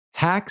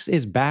Hacks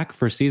is back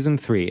for season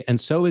 3,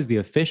 and so is the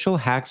official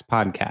Hacks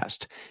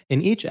podcast.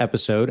 In each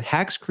episode,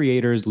 Hacks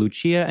creators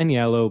Lucia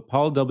Aniello,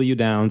 Paul W.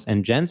 Downs,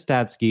 and Jen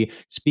Statsky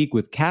speak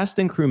with cast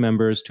and crew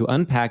members to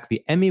unpack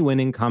the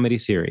Emmy-winning comedy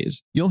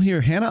series. You'll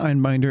hear Hannah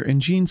Einbinder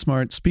and Gene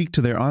Smart speak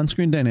to their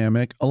on-screen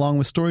dynamic, along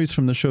with stories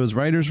from the show's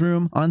writer's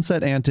room,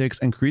 on-set antics,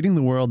 and creating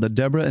the world that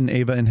Deborah and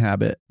Ava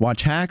inhabit.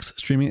 Watch Hacks,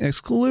 streaming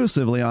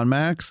exclusively on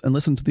Max, and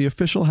listen to the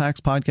official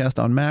Hacks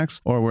podcast on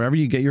Max or wherever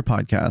you get your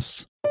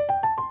podcasts.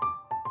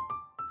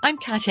 I'm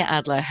Katya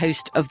Adler,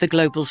 host of The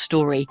Global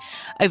Story.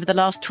 Over the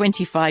last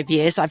 25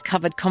 years, I've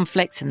covered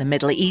conflicts in the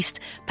Middle East,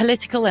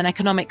 political and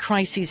economic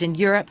crises in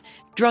Europe,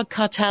 drug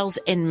cartels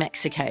in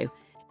Mexico.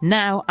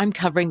 Now I'm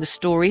covering the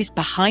stories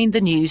behind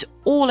the news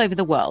all over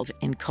the world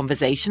in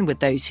conversation with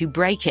those who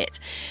break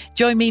it.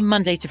 Join me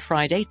Monday to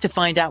Friday to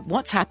find out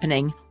what's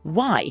happening,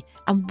 why,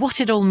 and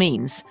what it all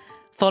means.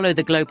 Follow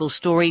The Global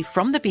Story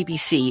from the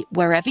BBC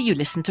wherever you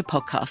listen to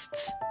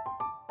podcasts.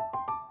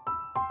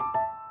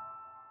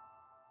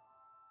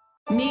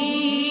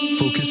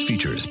 Focus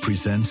Features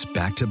presents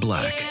Back to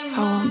Black. I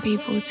want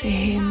people to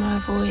hear my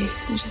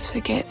voice and just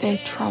forget their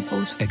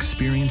troubles.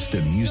 Experience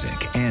the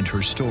music and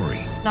her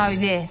story. Know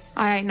this,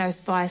 I ain't no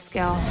Spice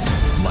Girl.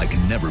 Like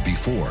never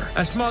before.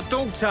 That's my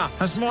daughter.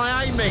 That's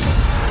my Amy.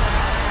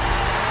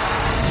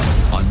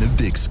 On the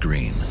big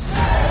screen.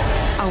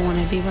 I want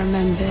to be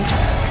remembered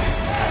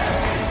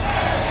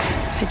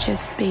for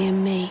just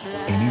being me.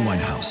 Amy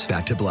Winehouse,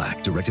 Back to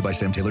Black, directed by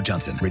Sam Taylor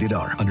Johnson. Rated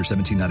R, under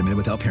 17, not a minute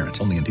without parent.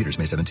 Only in theaters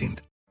May 17th.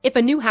 If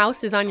a new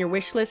house is on your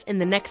wish list in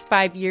the next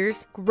 5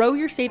 years, grow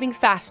your savings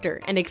faster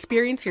and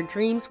experience your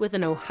dreams with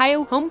an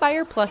Ohio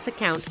Homebuyer Plus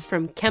account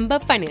from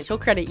Kemba Financial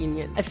Credit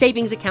Union. A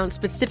savings account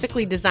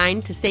specifically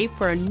designed to save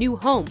for a new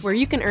home where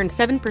you can earn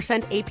 7%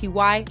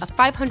 APY,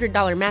 a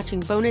 $500 matching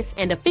bonus,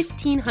 and a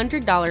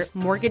 $1,500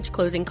 mortgage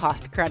closing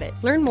cost credit.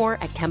 Learn more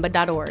at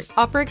Kemba.org.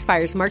 Offer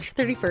expires March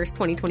 31st,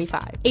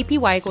 2025.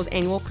 APY equals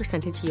annual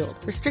percentage yield.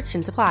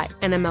 Restrictions apply.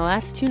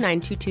 NMLS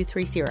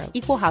 292230.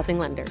 Equal housing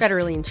lender.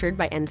 Federally insured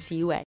by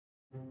NCUA.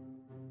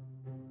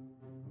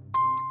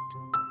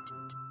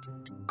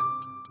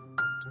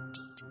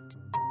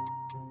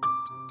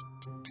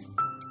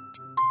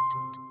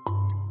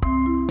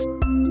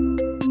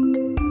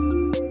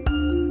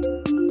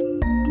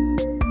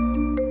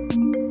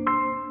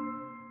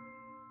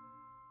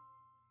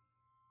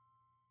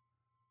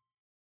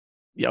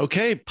 Yeah,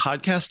 okay,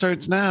 podcast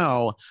starts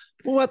now.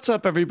 What's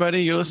up,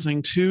 everybody? You're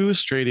listening to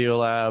Stradio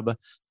Lab,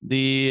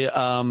 the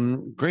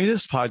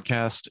greatest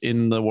podcast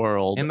in the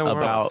world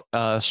about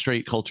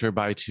straight culture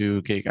by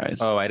two gay guys.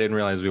 Oh, I didn't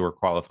realize we were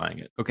qualifying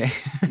it. Okay.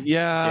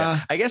 Yeah.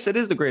 I guess it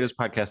is the greatest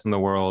podcast in the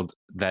world.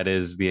 That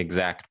is the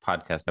exact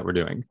podcast that we're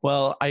doing.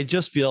 Well, I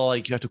just feel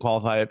like you have to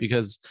qualify it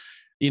because,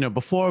 you know,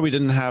 before we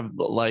didn't have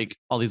like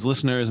all these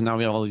listeners, and now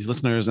we have all these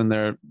listeners, and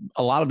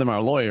a lot of them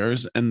are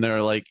lawyers, and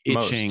they're like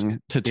itching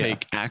to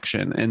take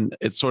action. And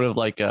it's sort of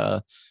like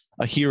a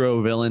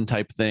hero villain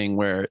type thing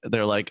where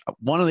they're like,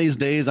 one of these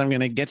days I'm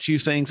going to get you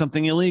saying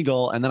something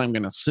illegal, and then I'm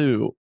going to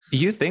sue.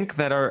 You think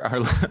that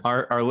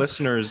our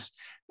listeners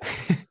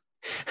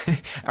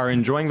are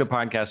enjoying the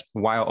podcast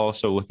while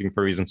also looking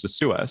for reasons to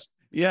sue us?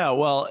 Yeah,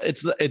 well,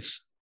 it's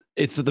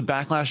the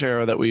backlash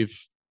era that we've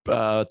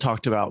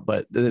talked about,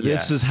 but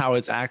this is how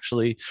it's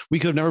actually. We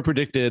could have never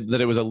predicted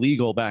that it was a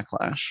legal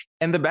backlash,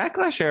 and the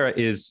backlash era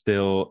is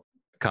still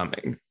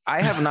coming. I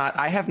have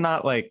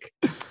not like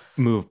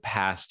moved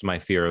past my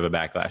fear of a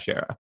backlash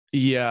era.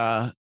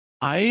 Yeah,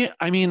 I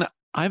mean,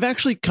 I've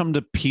actually come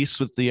to peace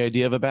with the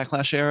idea of a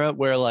backlash era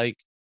where like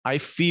I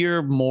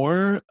fear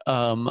more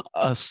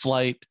a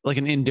slight like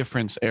an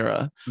indifference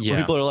era where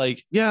people are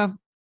like, yeah,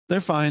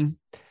 they're fine.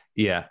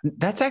 Yeah,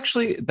 that's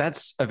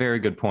a very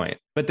good point.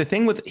 But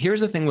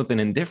here's the thing with an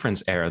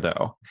indifference era,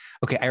 though.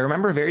 Okay, I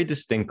remember very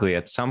distinctly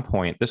at some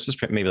point, this was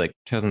maybe like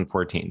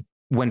 2014,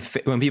 when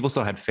people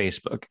still had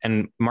Facebook,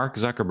 and Mark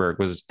Zuckerberg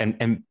was,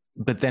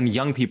 but then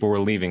young people were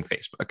leaving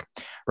Facebook,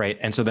 right?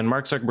 And so then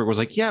Mark Zuckerberg was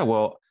like, yeah,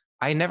 well,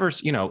 I never,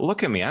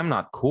 look at me, I'm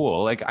not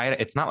cool. Like,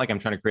 it's not like I'm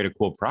trying to create a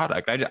cool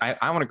product.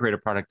 I want to create a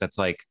product that's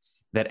like,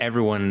 that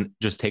everyone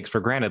just takes for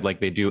granted,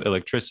 like they do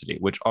electricity,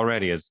 which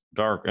already is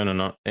dark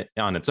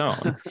on its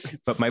own.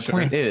 But my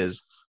point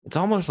is, it's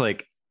almost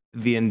like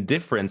the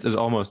indifference is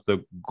almost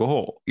the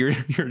goal. You're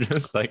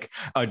just like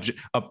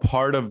a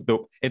part of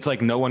the. It's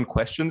like no one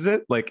questions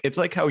it. Like it's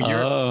like how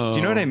you're. Do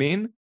you know what I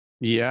mean?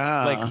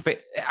 Yeah.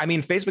 Like I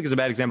mean, Facebook is a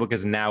bad example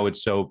because now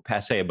it's so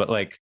passe. But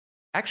like,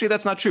 actually,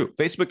 that's not true.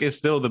 Facebook is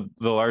still the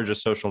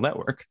largest social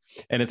network,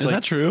 and it's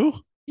that true?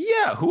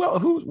 Yeah,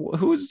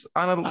 who's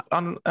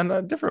on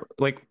a different,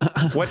 like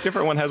what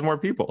different one has more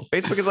people?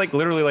 Facebook is like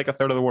literally like a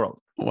third of the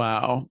world.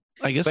 Wow.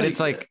 I guess, but it's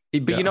like,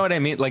 but you know what I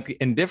mean? Like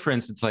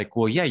indifference, it's like,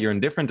 well, yeah, you're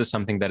indifferent to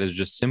something that is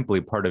just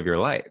simply part of your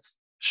life.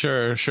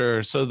 Sure.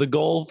 So the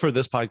goal for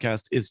this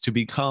podcast is to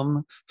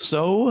become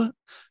so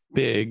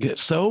big,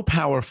 so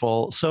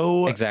powerful,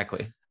 so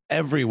exactly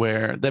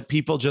everywhere that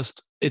people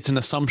just, it's an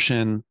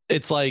assumption.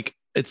 It's like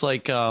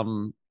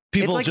people,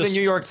 it's like just the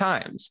New York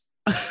Times.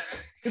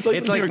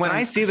 It's like when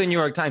I see the New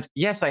York Times,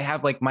 yes, I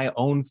have like my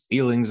own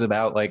feelings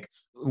about like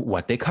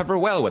what they cover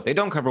well, what they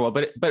don't cover well.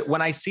 But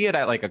when I see it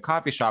at like a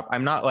coffee shop,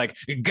 I'm not like,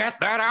 get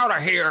that out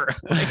of here.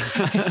 Like,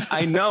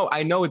 I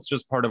know it's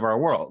just part of our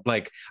world.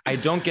 Like I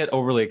don't get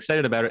overly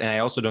excited about it. And I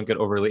also don't get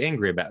overly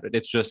angry about it.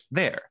 It's just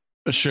there.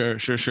 Sure.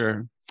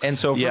 And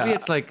so for me,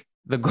 it's like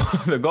the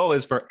goal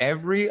is for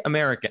every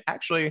American,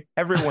 actually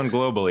everyone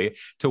globally,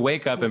 to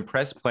wake up and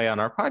press play on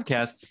our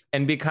podcast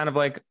and be kind of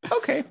like,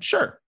 okay,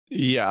 sure.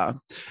 Yeah.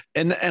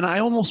 And I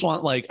almost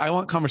want I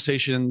want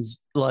conversations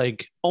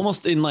like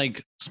almost in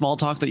like small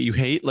talk that you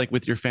hate, like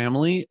with your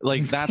family.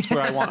 Like that's where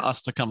I want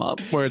us to come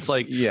up, where it's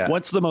like,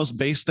 what's the most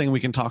base thing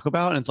we can talk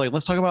about? And it's like,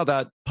 let's talk about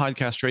that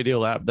podcast Radio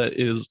Lab that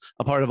is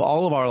a part of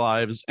all of our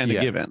lives and a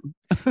given.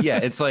 Yeah.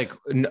 It's like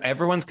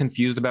everyone's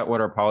confused about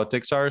what our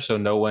politics are. So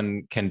no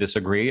one can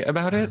disagree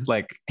about it.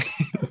 Like,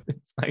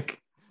 it's like,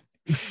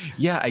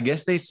 yeah, I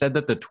guess they said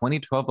that the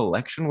 2012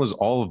 election was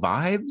all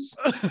vibes.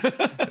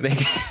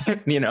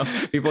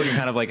 People can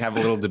kind of like have a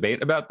little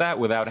debate about that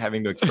without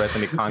having to express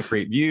any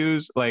concrete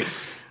views. Like,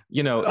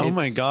 oh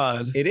my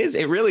God.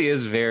 It really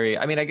is very,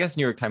 I mean, I guess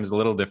New York Times is a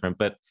little different,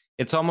 but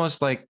it's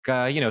almost like,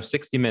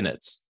 60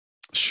 Minutes.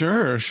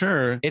 Sure.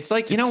 It's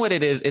like, you know what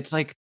it is? It's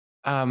like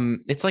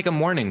a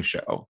morning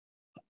show.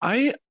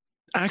 I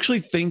actually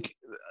think,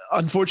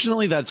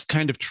 unfortunately, that's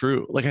kind of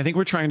true. Like, I think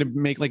we're trying to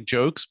make like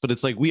jokes, but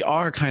it's like we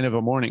are kind of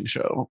a morning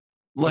show.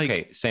 Like,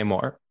 okay, say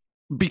more.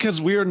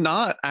 Because we're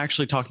not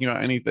actually talking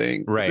about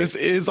anything. Right. This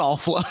is all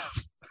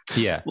fluff.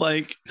 Yeah.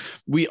 Like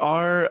we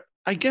are.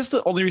 I guess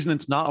the only reason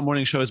it's not a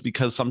morning show is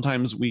because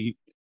sometimes we,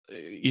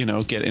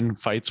 get in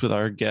fights with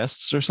our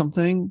guests or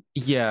something.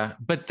 Yeah,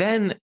 but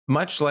then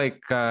much like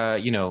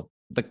but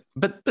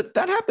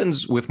that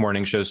happens with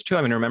morning shows too.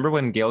 I mean, remember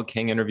when Gayle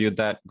King interviewed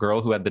that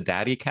girl who had the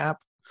daddy cap?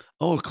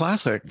 Oh,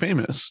 classic,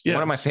 famous. Yes.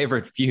 One of my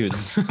favorite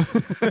feuds.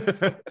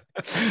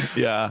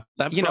 Yeah.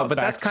 But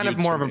that's kind of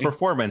more of a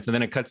performance. And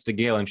then it cuts to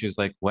Gayle and she's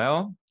like,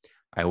 well,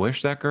 I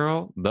wish that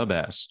girl the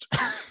best.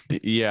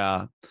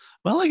 Yeah.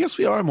 Well, I guess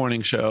we are a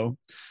morning show.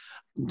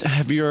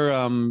 Have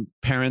your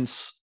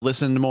parents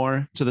listened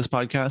more to this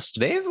podcast?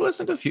 They've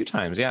listened a few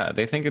times. Yeah.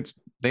 They think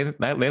they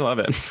love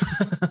it.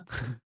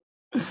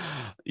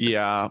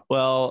 Yeah.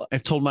 Well,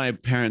 I've told my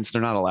parents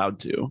they're not allowed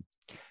to.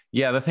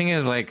 Yeah, the thing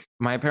is, like,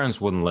 my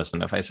parents wouldn't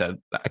listen if I said,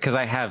 because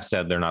I have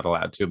said they're not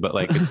allowed to, but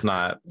like, it's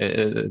not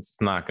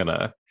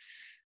gonna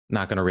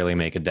really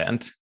make a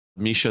dent.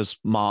 Misha's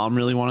mom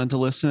really wanted to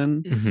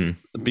listen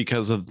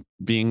because of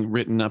being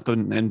written up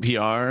in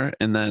NPR,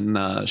 and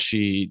then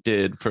she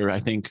did for I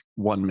think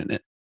 1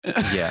 minute.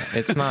 Yeah,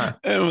 it's not.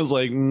 It was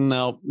like,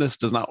 no, this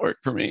does not work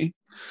for me.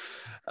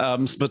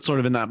 But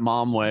sort of in that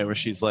mom way where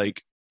she's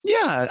like,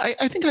 yeah,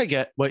 I think I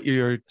get what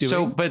you're doing.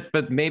 So,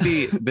 but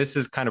maybe this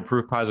is kind of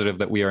proof positive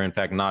that we are in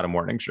fact not a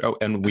morning show,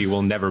 and we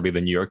will never be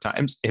the New York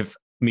Times if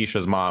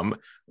Misha's mom,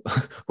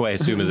 who I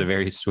assume is a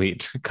very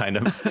sweet kind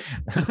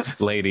of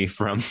lady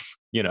from,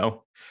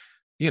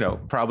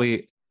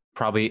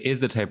 probably is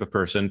the type of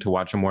person to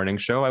watch a morning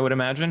show, I would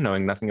imagine,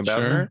 knowing nothing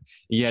about her.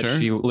 Yet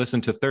she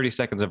listened to 30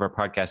 seconds of our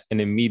podcast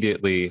and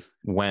immediately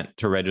went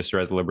to register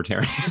as a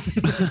libertarian.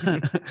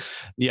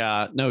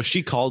 Yeah, no,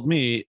 she called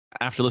me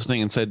after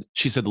listening and said,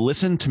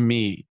 listen to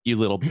me, you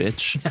little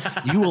bitch.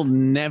 You will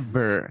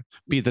never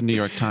be the New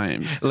York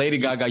Times. Lady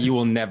Gaga, you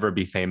will never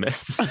be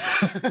famous.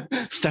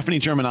 Stephanie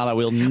Germanotta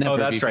will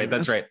never be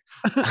famous. That's right.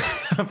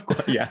 Of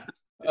course, yeah.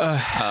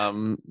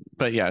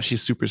 But yeah,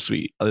 she's super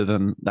sweet. Other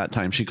than that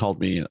time she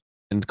called me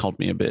and called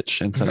me a bitch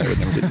and said I would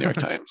never be the New York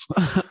Times.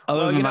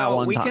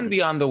 We can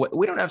be on the way.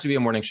 We don't have to be a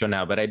morning show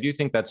now, but I do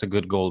think that's a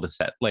good goal to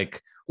set. Like,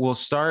 we'll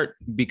start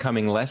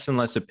becoming less and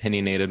less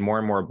opinionated, more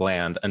and more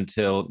bland,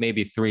 until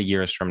maybe 3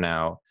 years from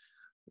now,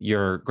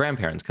 your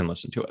grandparents can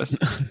listen to us.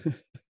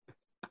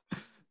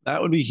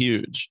 That would be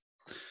huge.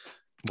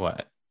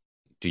 What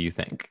do you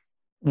think?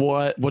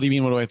 What do you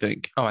mean? What do I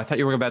think? Oh, I thought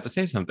you were about to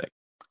say something.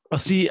 Well,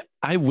 see,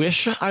 I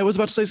wish I was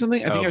about to say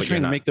something. I think I was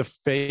trying to make the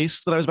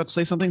face that I was about to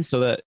say something so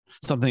that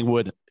something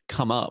would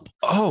come up.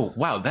 Oh,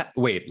 wow.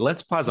 Wait,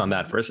 let's pause on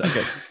that for a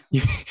second.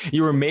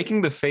 You were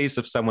making the face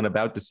of someone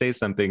about to say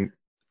something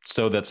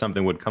so that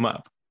something would come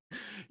up.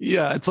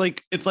 Yeah, it's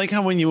like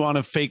how when you want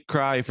to fake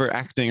cry for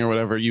acting or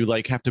whatever, you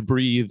like have to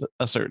breathe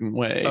a certain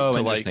way. Oh, to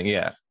interesting. Like,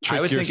 yeah.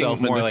 I was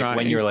thinking more like crying.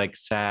 When you're like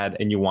sad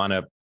and you want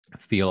to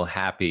feel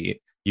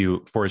happy,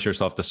 you force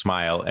yourself to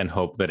smile and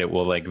hope that it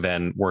will like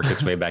then work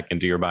its way back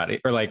into your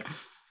body. Or like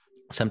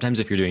sometimes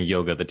if you're doing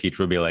yoga, the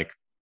teacher will be like,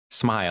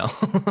 smile.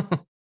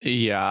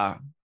 Yeah,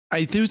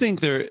 I do think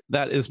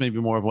that is maybe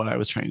more of what I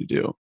was trying to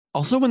do.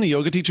 Also, when the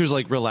yoga teachers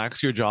like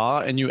relax your jaw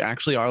and you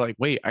actually are like,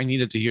 wait, I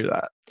needed to hear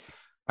that.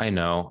 I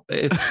know.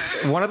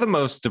 It's one of the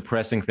most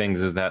depressing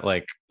things is that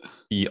like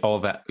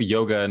all that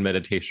yoga and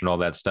meditation, all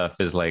that stuff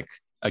is like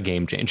a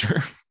game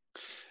changer.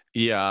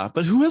 Yeah,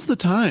 but who has the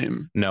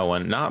time? No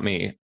one, not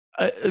me.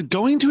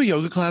 Going to a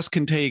yoga class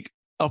can take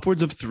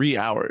upwards of 3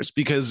 hours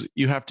because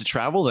you have to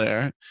travel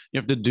there. You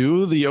have to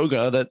do the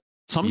yoga that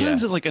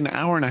Sometimes it's like an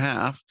hour and a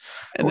half.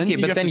 And then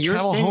you're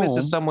saying this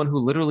is someone who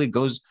literally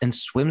goes and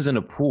swims in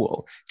a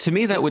pool. To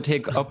me, that would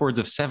take upwards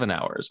of 7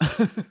 hours.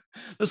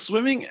 The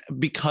swimming,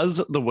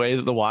 because the way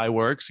that the Y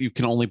works, you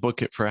can only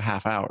book it for a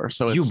half hour.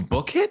 So you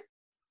book it?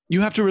 You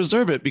have to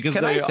reserve it because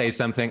Can I say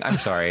something? I'm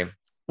sorry.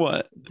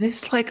 What?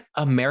 This like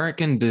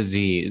American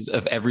disease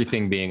of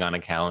everything being on a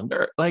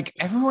calendar. Like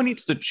everyone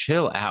needs to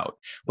chill out.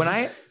 When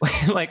I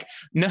like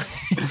no,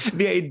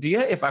 the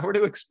idea, if I were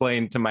to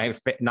explain to my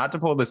not to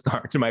pull this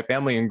card to my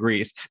family in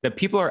Greece that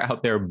people are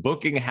out there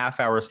booking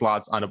half-hour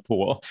slots on a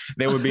pool,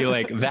 they would be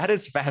like, that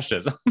is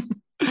fascism.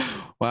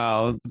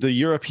 Wow, the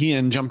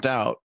European jumped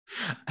out.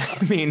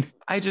 I mean,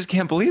 I just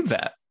can't believe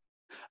that.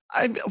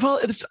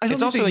 It's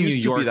also a New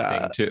York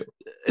thing too.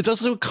 It's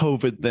also a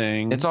COVID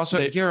thing. It's also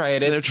you're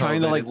right. They're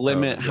trying to like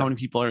limit how many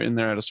people are in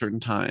there at a certain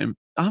time.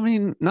 I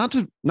mean, not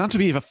to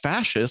be a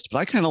fascist, but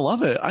I kind of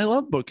love it. I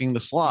love booking the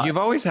slot. You've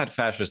always had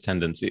fascist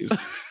tendencies.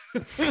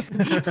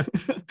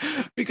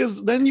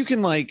 Because then you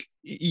can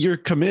you're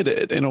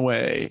committed in a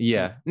way.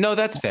 Yeah. No,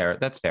 that's fair.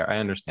 That's fair. I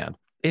understand.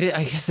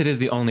 I guess it is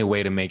the only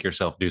way to make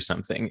yourself do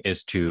something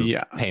is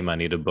to pay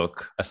money to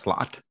book a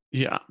slot.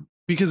 Yeah.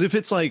 Because if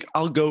it's like,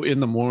 I'll go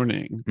in the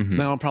morning,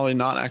 then I'll probably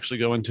not actually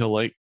go until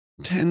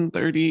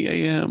 10:30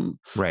 a.m.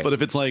 Right. But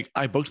if it's like,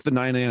 I booked the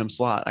 9 a.m.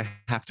 slot, I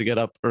have to get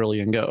up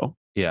early and go.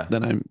 Yeah.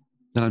 Then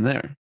I'm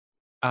there.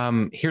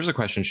 Here's a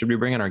question. Should we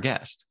bring in our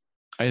guest?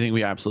 I think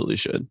we absolutely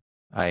should.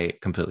 I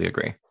completely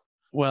agree.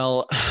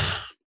 Well,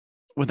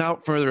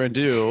 without further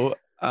ado,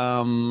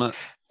 I'm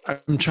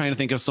trying to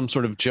think of some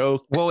sort of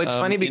joke. Well, it's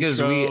funny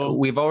because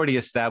we've already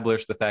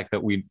established the fact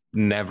that we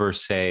never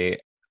say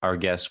our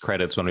guest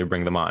credits when we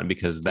bring them on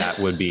because that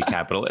would be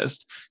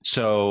capitalist.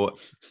 So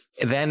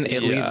then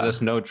it leaves us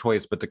no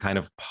choice but to kind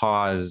of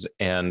pause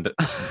and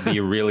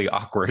be really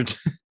awkward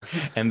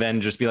and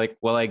then just be like,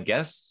 well, I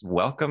guess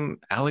welcome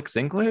Alex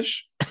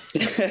English.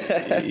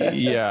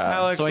 Yeah.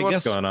 Alex, so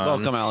what's going on?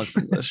 Welcome Alex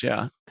English.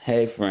 Yeah.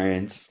 Hey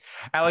friends.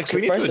 Alex, we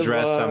need to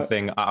address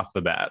something off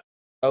the bat.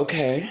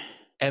 Okay.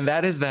 And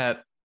that is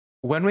that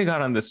when we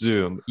got on this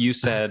Zoom, you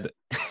said,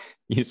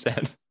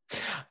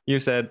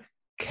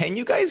 can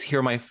you guys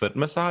hear my foot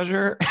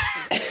massager?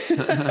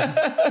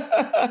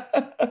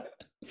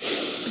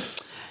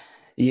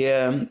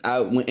 Yeah,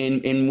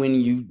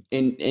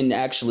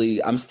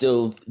 actually, I'm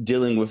still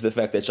dealing with the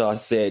fact that y'all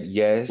said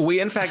yes. We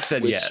in fact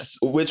said yes,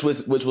 which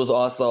was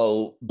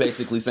also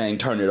basically saying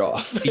turn it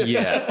off.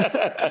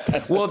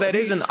 Yeah. Well, that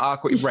is an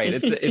awkward, right?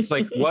 It's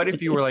like, what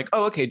if you were like,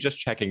 oh, okay, just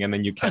checking, and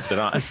then you kept it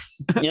on?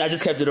 Yeah, I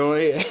just kept it on.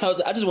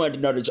 I just wanted to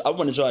know that I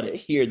wanted y'all to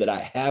hear that I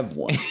have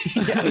one.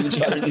 I wanted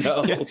y'all to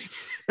know. Yeah.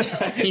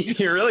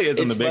 He really is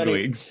in the big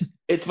leagues.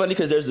 It's funny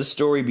because there's a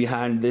story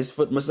behind this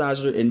foot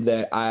massager in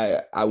that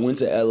I went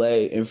to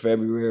LA in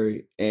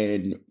February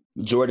and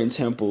Jordan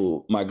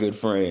Temple, my good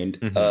friend,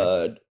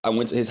 I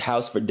went to his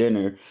house for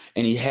dinner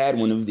and he had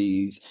one of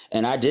these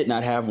and I did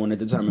not have one at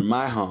the time in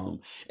my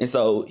home. And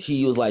so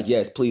he was like,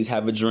 yes, please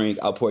have a drink.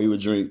 I'll pour you a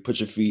drink, put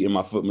your feet in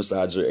my foot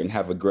massager and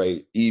have a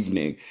great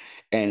evening.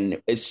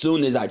 And as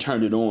soon as I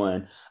turned it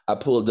on, I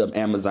pulled up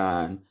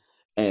Amazon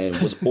and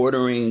was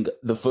ordering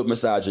the foot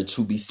massager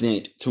to be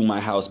sent to my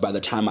house by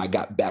the time I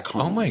got back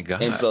home. Oh my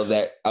God. And so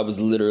that I was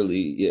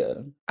literally,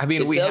 I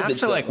mean, we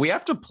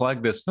have to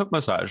plug this foot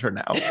massager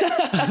now.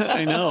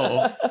 I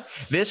know.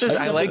 This is,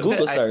 I like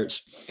Google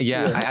search.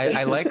 Yeah.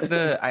 I like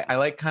I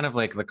like kind of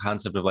like the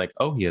concept of like,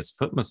 oh, he has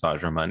foot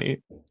massager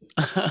money.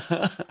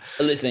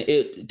 Listen,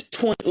 it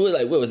was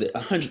like, what was it?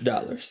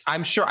 $100.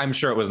 I'm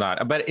sure it was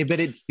not, but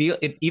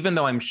even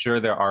though I'm sure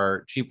there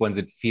are cheap ones,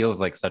 it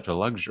feels like such a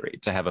luxury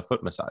to have a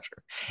foot massager.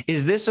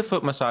 Is this a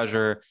foot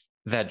massager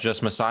that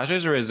just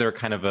massages, or is there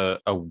kind of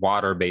a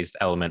water-based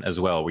element as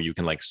well where you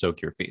can like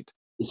soak your feet?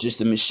 It's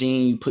just a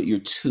machine. You put your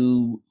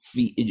 2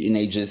 feet and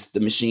the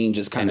machine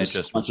just kind of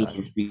sponges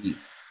your feet.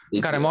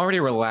 God, I'm already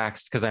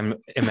relaxed because I'm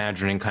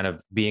imagining kind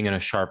of being in a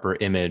sharper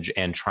image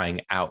and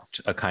trying out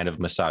a kind of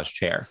massage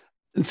chair.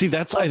 And see,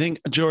 I think,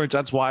 George,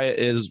 that's why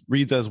it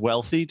reads as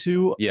wealthy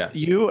to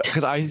you,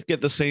 because I get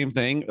the same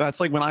thing.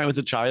 That's like when I was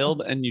a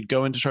child and you'd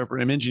go into Sharper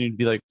Image and you'd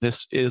be like,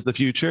 this is the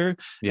future.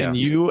 Yeah. And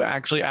you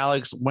actually,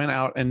 Alex, went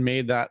out and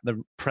made that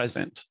the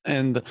present.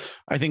 And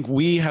I think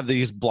we have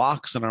these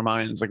blocks in our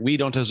minds. Like, we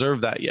don't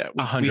deserve that yet.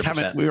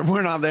 100%.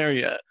 We're not there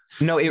yet.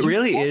 No, it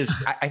really is.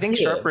 I think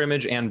Sharper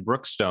Image and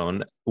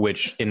Brookstone,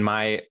 which in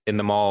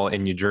the mall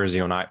in New Jersey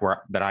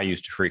that I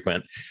used to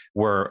frequent,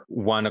 were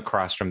one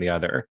across from the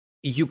other.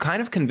 You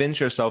kind of convince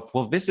yourself,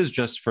 well, this is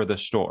just for the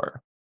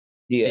store.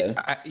 Yeah.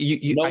 I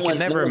can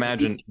never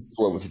imagine the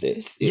store with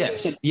this.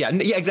 Yes. Yeah,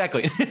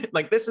 exactly.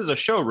 Like, this is a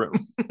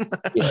showroom.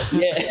 yeah,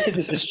 this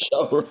is a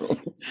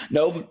showroom.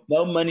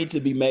 No money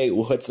to be made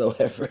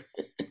whatsoever.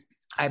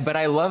 But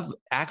I love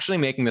actually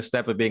making the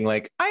step of being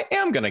like, I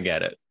am going to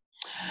get it.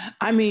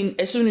 I mean,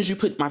 as soon as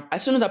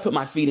I put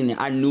my feet in it,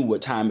 I knew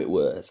what time it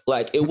was.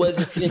 Like, it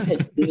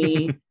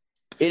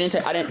didn't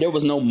take there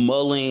was no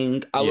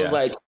mulling. I was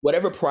like,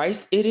 whatever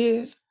price it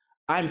is,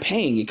 I'm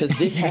paying it because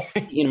this has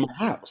to be in my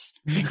house.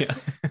 Yeah.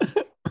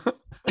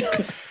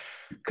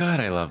 God,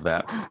 I love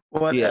that.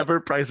 Whatever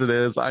price it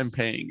is, I'm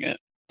paying it.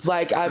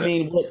 Like, I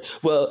mean,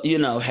 well, you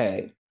know,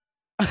 hey,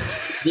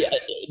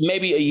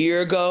 maybe a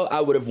year ago,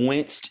 I would have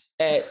winced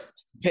at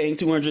paying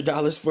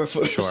 $200 for a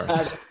foot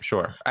massage.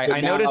 Sure.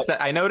 I noticed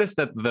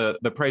that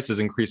the price is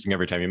increasing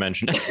every time you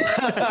mention it.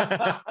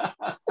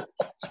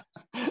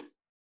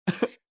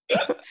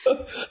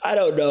 I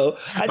don't know.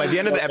 By the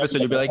end of the episode,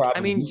 you'll be like,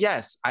 I mean,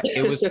 yes,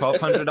 it was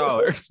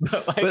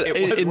 $1,200,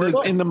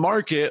 but in the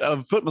market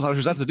of foot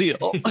massagers, that's a deal.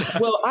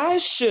 Well, I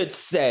should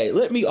say,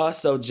 let me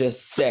also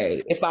just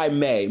say, if I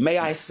may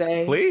I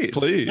say,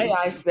 please, may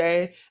I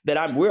say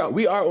that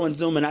we are on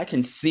Zoom and I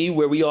can see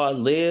where we all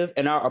live,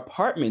 and our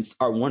apartments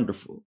are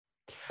wonderful.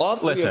 All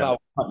three of our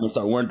apartments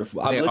are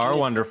wonderful. They are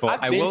wonderful.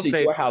 I will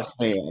say, your house,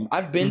 Sam.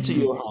 I've been to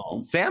your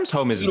home. Sam's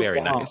home is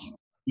very nice.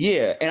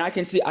 Yeah, and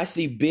I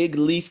see big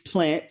leaf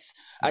plants.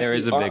 There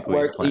is a big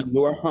leaf plant in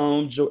your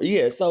home.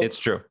 Yeah, so it's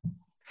true.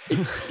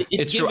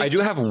 It's true. I do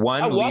have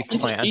one leaf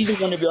plant. Even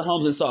one of your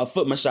homes and saw a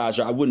foot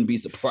massager, I wouldn't be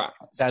surprised.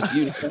 That's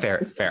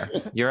fair.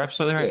 You're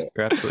absolutely right.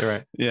 You're absolutely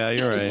right. Yeah,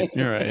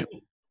 you're right.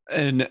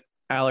 And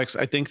Alex,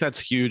 I think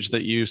that's huge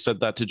that you said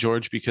that to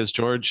George, because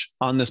George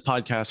on this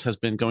podcast has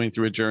been going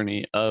through a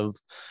journey of,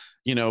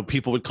 you know,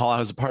 people would call out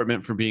his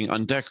apartment for being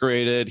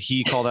undecorated.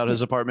 He called out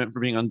his apartment for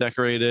being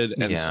undecorated.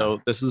 And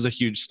so this is a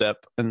huge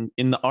step in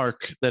the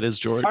arc that is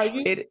George.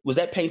 Was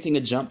that painting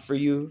a jump for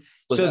you?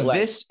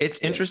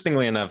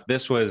 Interestingly enough,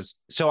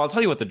 I'll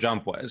tell you what the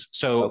jump was.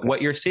 So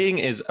what you're seeing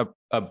is a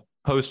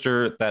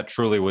poster that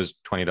truly was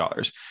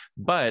 $20,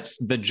 but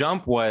the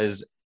jump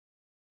was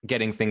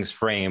getting things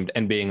framed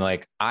and being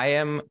like, I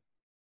am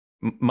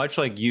much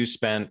like you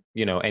spent,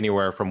 you know,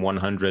 anywhere from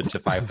 $100 to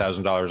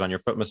 $5,000 on your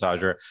foot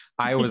massager.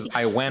 I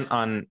went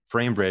on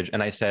FrameBridge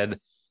and I said,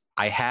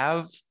 I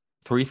have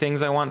 3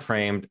 things I want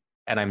framed,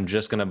 and I'm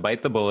just going to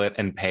bite the bullet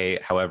and pay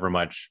however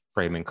much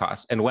framing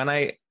costs. And when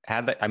I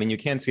had that, I mean, you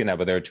can't see it now,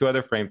 but there are 2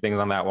 other frame things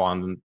on that wall,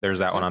 and there's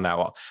that one on that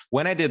wall.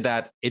 When I did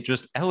that, it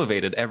just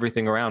elevated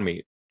everything around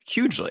me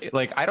hugely.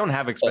 Like, I don't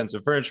have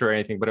expensive furniture or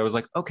anything, but I was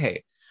like,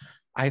 okay,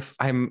 it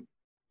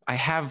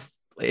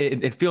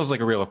feels like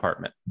a real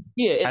apartment.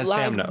 Yeah, it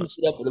livens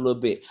it up a little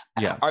bit.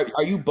 Yeah.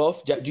 Are you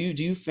both? Do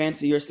you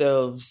fancy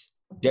yourselves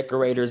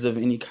decorators of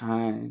any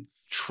kind?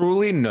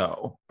 Truly,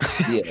 no.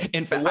 Yeah.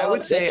 In fact, I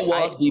would say the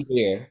walls be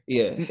bare.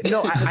 Yeah.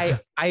 No,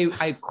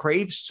 I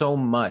crave so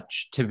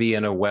much to be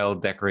in a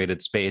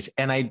well-decorated space,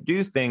 and I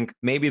do think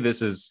maybe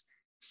this is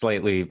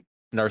slightly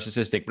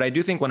narcissistic, but I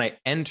do think when I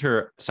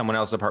enter someone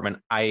else's apartment,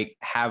 I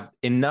have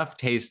enough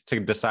taste to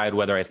decide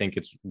whether I think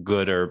it's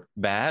good or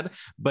bad.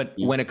 But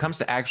when it comes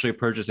to actually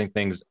purchasing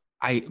things,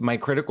 my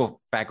critical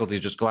faculties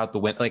just go out the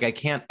window. Like, I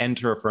can't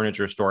enter a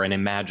furniture store and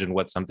imagine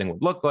what something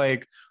would look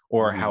like,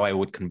 or how I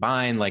would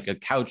combine like a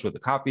couch with a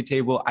coffee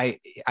table. I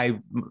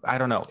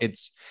don't know.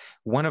 It's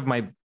one of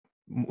my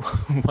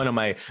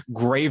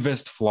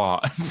gravest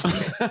flaws.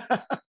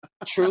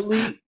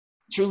 Truly.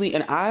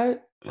 And I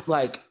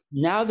like,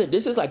 now that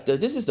this is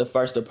the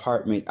first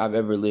apartment I've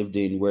ever lived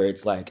in where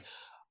it's like,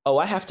 oh,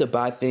 I have to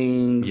buy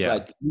things.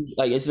 Yeah.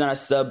 Like it's not a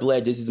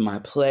sublet. This is my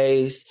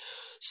place.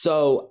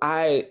 So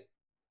I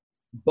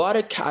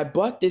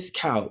bought this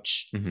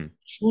couch,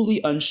 truly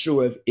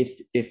unsure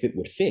if it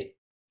would fit.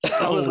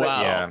 I was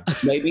wow. Yeah.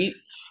 Maybe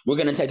we're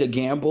gonna take a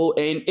gamble,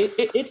 and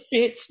it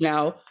fits.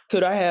 Now,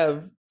 could I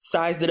have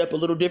sized it up a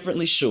little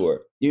differently?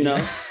 Sure. You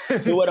know,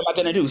 but what am I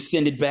gonna do?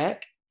 Send it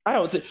back? I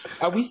don't think.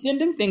 Are we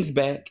sending things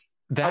back?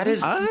 That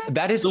is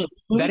the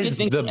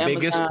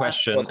biggest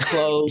question.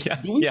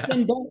 Do we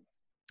send back?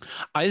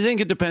 I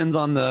think it depends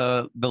on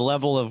the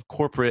level of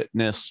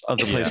corporateness of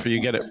the place where you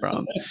get it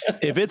from.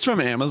 If it's from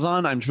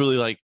Amazon, I'm truly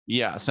like,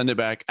 yeah, send it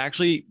back.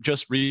 Actually,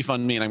 just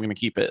refund me and I'm going to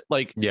keep it.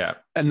 Like, yeah.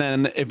 And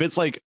then if it's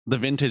like the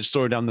vintage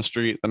store down the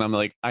street, then I'm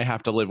like, I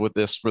have to live with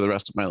this for the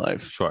rest of my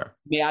life. Sure.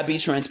 May I be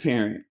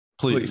transparent?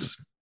 Please.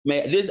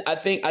 May I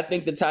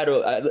think the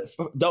title.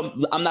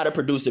 I'm not a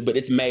producer, but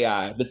it's May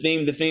I. The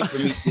theme for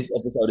me this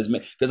episode is May,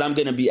 because I'm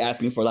going to be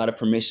asking for a lot of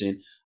permission.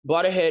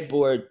 Bought a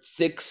headboard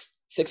 6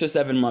 or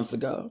 7 months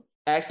ago.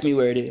 Ask me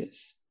where it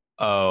is.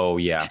 Oh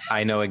yeah,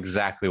 I know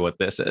exactly what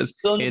this is.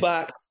 Still in the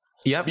box.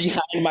 Yep.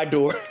 Behind my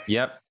door.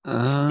 Yep.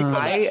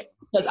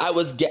 Because I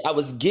was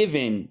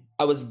given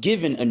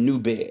a new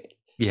bed.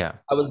 Yeah.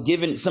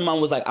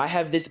 Someone was like, I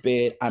have this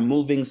bed. I'm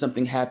moving.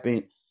 Something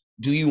happened.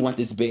 Do you want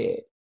this bed?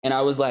 And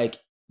I was like,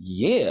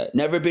 yeah,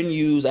 never been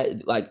used.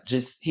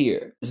 Just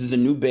here. This is a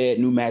new bed,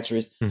 new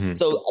mattress. Mm-hmm.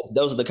 So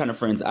those are the kind of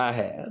friends I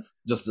have.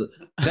 Just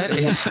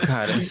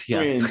friends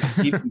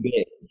keeping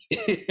beds.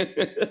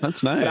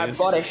 That's nice. But I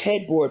bought a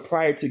headboard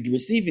prior to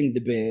receiving the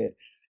bed,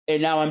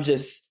 and now I'm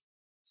just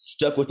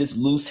stuck with this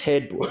loose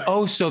headboard.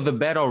 Oh, so the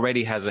bed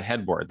already has a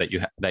headboard that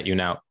you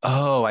now.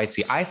 Oh, I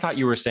see. I thought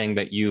you were saying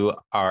that you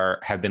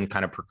have been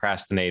kind of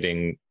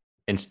procrastinating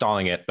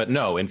installing it, but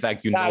no, in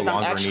fact, you guys, no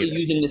longer I'm actually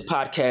using this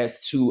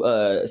podcast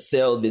to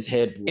sell this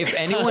headboard. If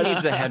anyone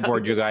needs a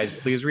headboard, you guys,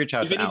 please reach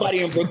out to Alex. If anybody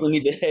in Brooklyn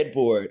needs a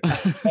headboard, I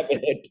have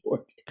a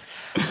headboard.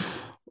 Wow.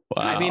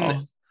 I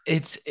mean,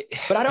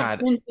 but I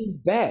don't send things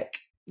back.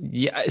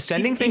 Yeah,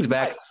 sending things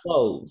back.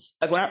 Clothes.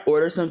 Like when I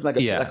order something like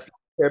a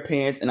pair of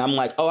pants and I'm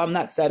like, oh, I'm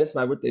not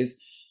satisfied with this,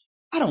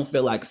 I don't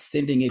feel like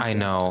sending it. I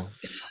know.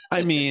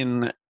 I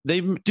mean,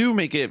 they do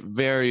make it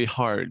very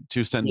hard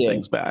to send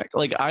things back.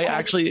 Like I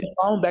actually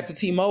phone back to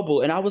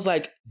T-Mobile and I was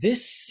like,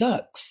 this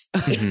sucks.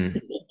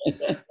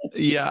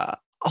 Yeah.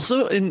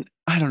 Also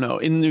I don't know,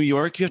 in New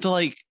York, you have to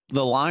like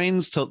the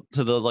lines to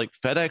the like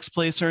FedEx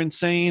place are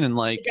insane. And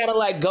like, you gotta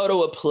like go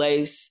to a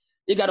place.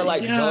 You gotta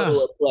like go to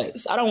a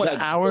place. I don't want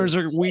to. Hours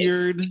are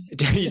weird.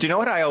 Do you know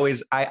what I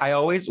always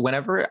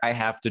whenever I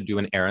have to do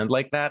an errand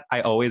like that,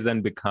 I always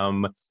then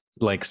become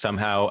like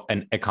somehow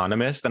an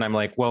economist. And I'm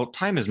like, well,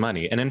 time is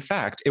money. And in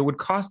fact, it would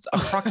cost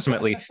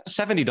approximately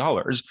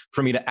 $70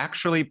 for me to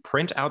actually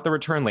print out the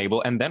return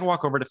label and then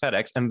walk over to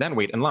FedEx and then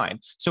wait in line.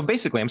 So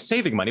basically I'm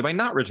saving money by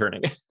not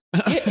returning it.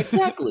 Yeah,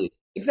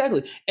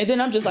 exactly. And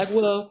then I'm just like,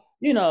 well,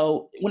 you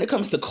know, when it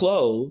comes to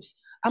clothes,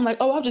 I'm like,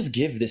 oh, I'll just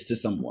give this to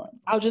someone.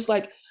 I'll just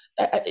like,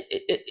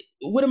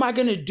 what am I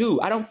gonna do?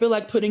 I don't feel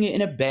like putting it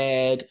in a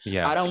bag.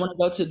 Yeah. I don't want to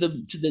go to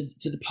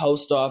the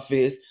post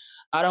office.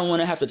 I don't want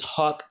to have to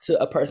talk to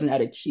a person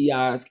at a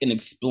kiosk and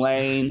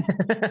explain.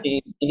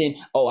 and then,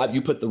 oh,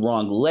 you put the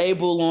wrong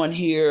label on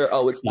here.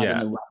 Oh, it's not in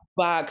the right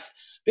box.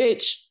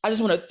 Bitch, I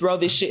just want to throw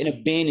this shit in a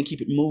bin and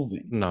keep it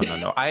moving. No.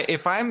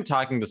 If I'm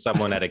talking to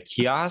someone at a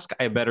kiosk,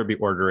 I better be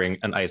ordering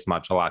an iced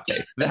matcha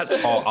latte. That's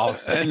all I'll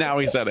say. And now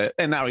he said it.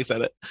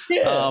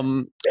 Yeah.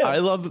 I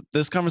love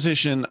this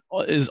conversation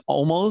is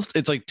almost,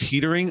 it's like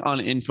teetering on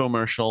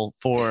infomercial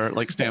for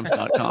like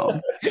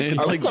stamps.com.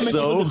 It's like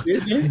so.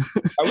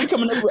 Are we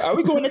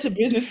going into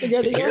business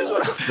together? Here's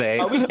what I'll say.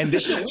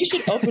 We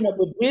should open up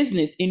a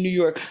business in New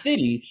York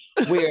City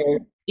where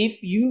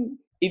if you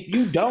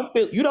don't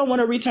want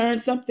to return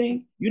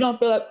something, you don't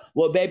feel like,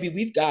 well, baby,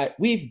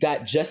 we've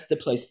got just the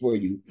place for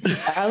you.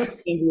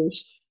 Alex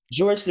English,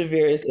 George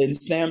Severus, and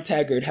Sam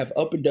Taggart have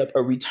opened up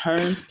a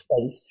returns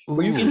place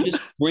where you can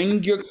just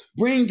bring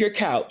your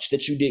couch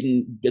that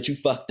you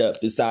fucked up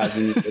the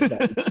sizing.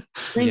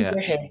 Bring your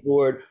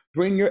headboard,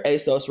 bring your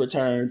ASOS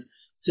returns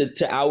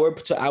to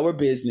our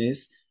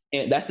business,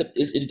 and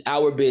it's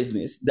our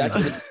business.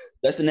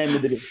 That's the name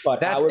of the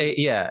spot.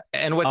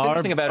 And what's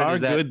interesting about it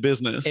is that good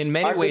business. In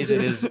many ways,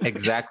 it is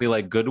exactly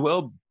like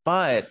Goodwill,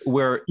 but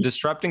we're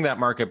disrupting that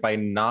market by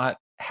not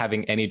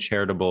having any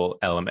charitable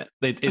element.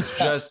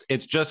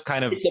 It's just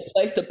kind of, it's a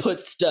place to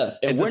put stuff,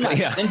 and we're not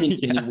sending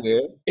it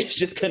anywhere. It's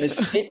just gonna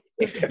sit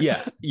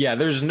there. Yeah.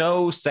 There's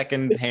no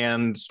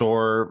secondhand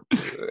store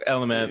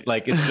element.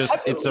 Like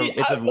it's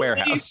a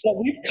warehouse.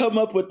 We've come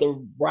up with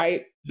the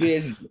right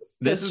business.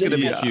 This is going to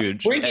be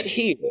huge. Bring it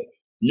here.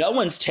 No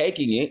one's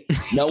taking it.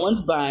 No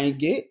one's buying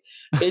it.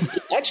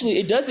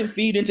 It doesn't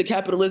feed into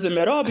capitalism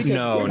at all because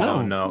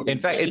no. In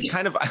fact,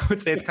 I would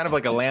say it's kind of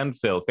like a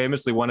landfill.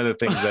 Famously, one of the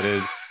things that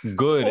is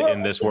good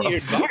in this world. The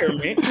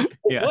environment.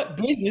 What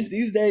business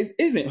these days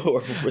isn't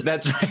horrible?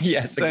 That's right.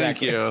 Yes, exactly.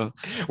 Thank you.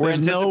 We're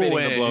anticipating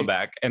the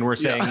blowback, and we're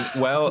saying,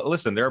 well,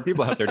 listen, there are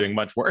people out there doing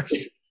much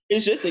worse.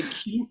 It's just a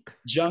cute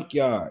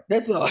junkyard.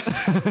 That's all.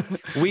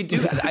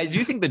 I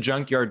do think the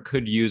junkyard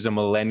could use a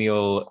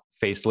millennial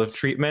facelift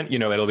treatment. You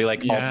know, it'll be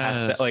like all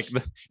pastel, like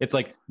it's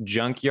like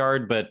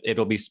junkyard, but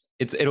it'll be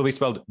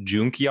spelled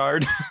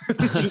junkyard.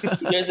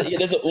 There's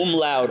an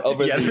umlaut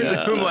over there. There's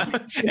an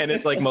umlaut, and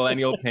it's like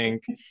millennial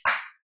pink.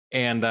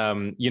 And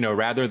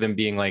rather than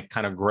being like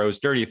kind of gross,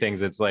 dirty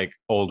things, it's like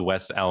old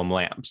West Elm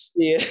lamps.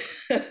 Yeah.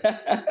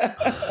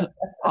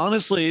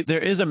 Honestly, there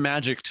is a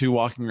magic to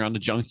walking around a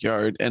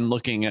junkyard and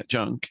looking at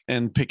junk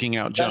and picking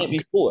out junk.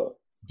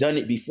 Done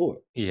it before.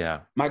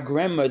 Yeah. My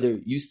grandmother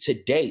used to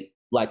date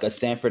like a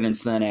Sanford and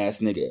Son ass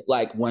nigga,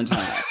 like one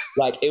time.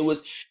 Like it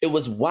was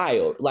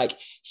wild. Like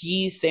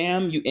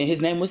and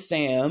his name was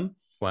Sam.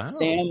 Wow.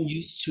 Sam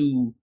used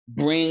to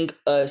bring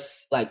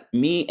us, like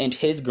me and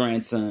his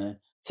grandson,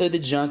 to the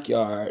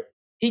junkyard.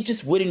 He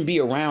just wouldn't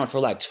be around for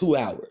like 2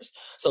 hours.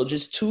 So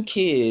just two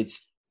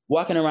kids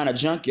walking around a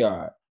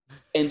junkyard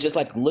and just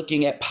like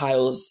looking at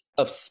piles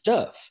of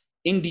stuff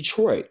in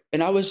Detroit.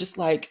 And I was just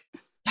like,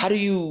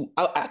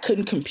 I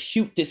couldn't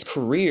compute this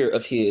career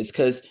of his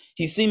because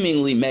he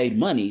seemingly made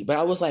money, but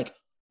I was like,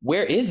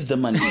 where is the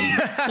money?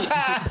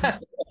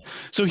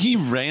 So he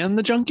ran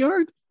the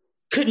junkyard?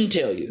 Couldn't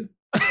tell you.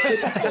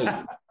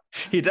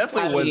 He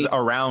definitely was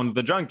around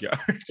the junkyard.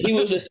 He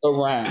was just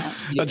around.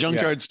 A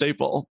junkyard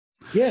staple.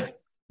 Yeah.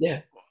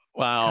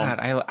 Wow. God,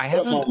 I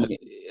haven't.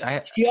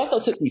 He also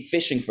took me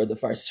fishing for the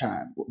first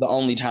time, the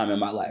only time in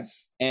my life.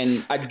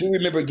 And I do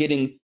remember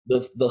getting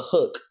the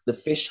hook, the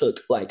fish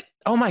hook, like.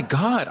 Oh my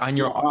God. On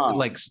your arm,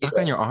 like stuck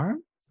on your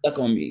arm? Stuck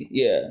on me.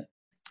 Yeah.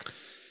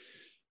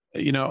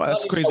 You know,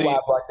 that's crazy. Why I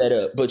brought that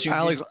up, but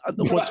Alex,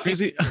 what's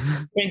crazy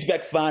brings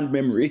back fond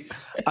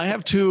memories. I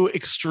have two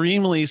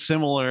extremely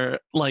similar.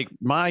 Like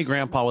my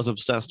grandpa was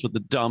obsessed with the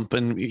dump,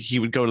 and he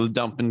would go to the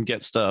dump and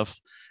get stuff.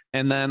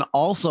 And then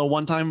also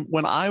one time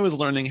when I was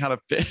learning how to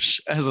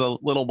fish as a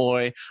little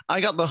boy,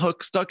 I got the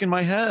hook stuck in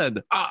my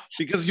head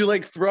because you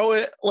like throw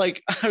it.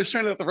 Like I was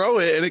trying to throw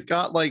it, and it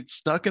got like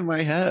stuck in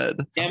my head.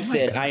 Sam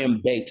said, "I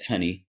am bait,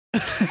 honey."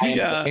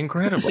 Yeah,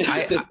 incredible.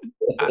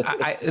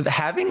 I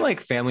having like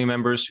family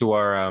members who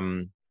are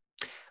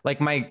like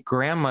my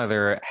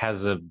grandmother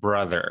has a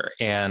brother,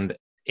 and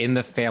in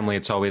the family,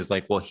 it's always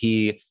like, well,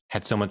 he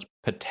had so much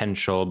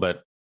potential,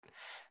 but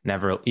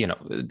never,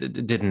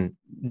 didn't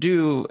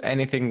do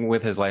anything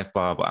with his life,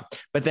 blah, blah, blah.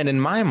 But then in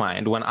my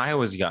mind, when I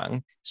was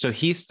young, so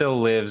he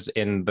still lives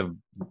in the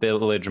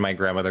village my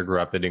grandmother grew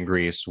up in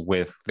Greece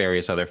with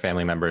various other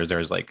family members.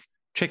 There's like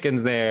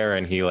chickens there,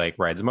 and he like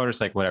rides a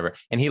motorcycle, whatever.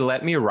 And he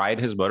let me ride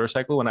his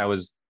motorcycle when I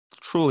was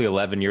truly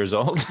 11 years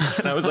old.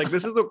 And I was like,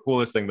 this is the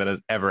coolest thing that has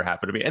ever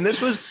happened to me. And this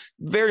was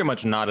very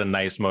much not a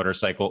nice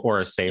motorcycle or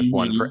a safe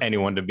one for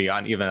anyone to be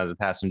on, even as a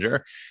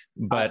passenger.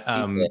 But,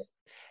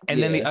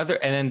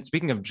 then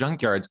speaking of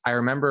junkyards, I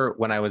remember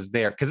when I was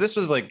there, because this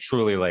was like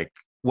truly like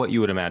what you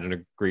would imagine a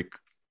Greek,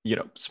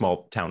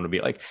 small town would be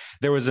like.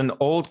 There was an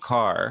old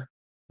car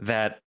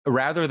that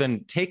rather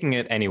than taking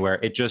it anywhere,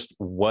 it just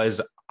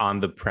was on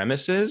the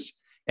premises.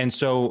 And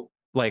so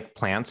like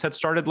plants had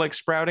started like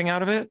sprouting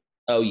out of it.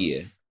 Oh,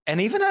 yeah. And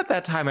even at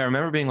that time, I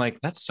remember being like,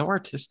 that's so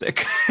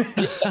artistic.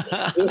 It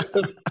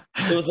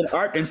was an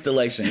art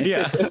installation.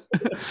 Yeah.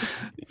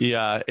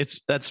 Yeah.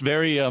 That's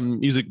very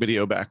music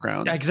video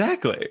background.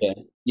 Exactly.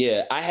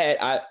 Yeah.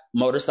 I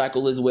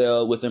motorcycle as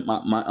well with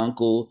my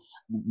uncle.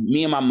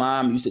 Me and my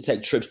mom used to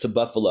take trips to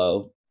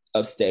Buffalo,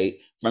 upstate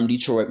from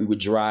Detroit. We would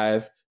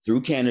drive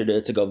through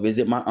Canada to go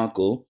visit my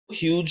uncle.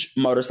 Huge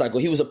motorcycle.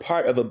 He was a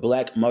part of a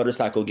black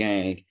motorcycle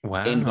gang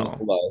in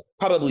Buffalo.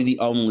 Probably the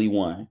only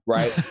one,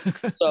 right?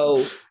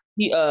 So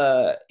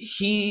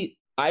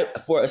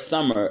for a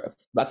summer,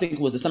 I think it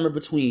was the summer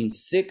between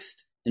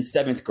 6th and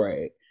 7th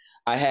grade,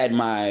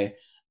 I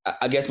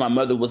guess my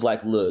mother was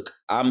like, look,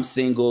 I'm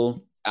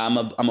single. I'm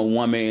a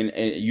woman,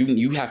 and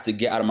you have to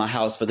get out of my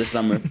house for the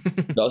summer.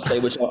 Go stay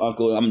with your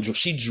uncle.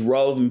 She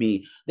drove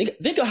me.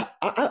 Think of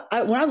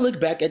when I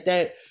look back at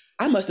that,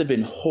 I must have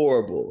been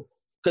horrible,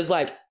 because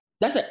like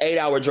that's an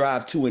 8-hour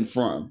drive to and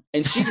from,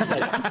 and she was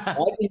like, I'm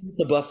driving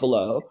to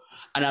Buffalo,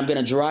 and I'm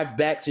gonna drive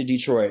back to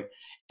Detroit,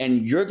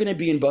 and you're gonna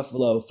be in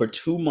Buffalo for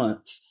 2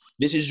 months.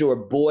 This is your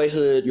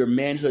boyhood, your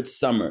manhood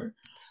summer.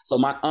 So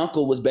my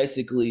uncle was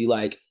basically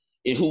like,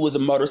 who was a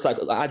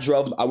motorcycle. I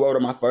rode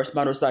on my first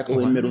motorcycle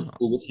in middle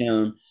school with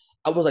him.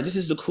 I was like, this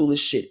is the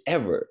coolest shit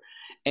ever.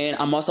 And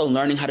I'm also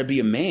learning how to be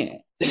a man.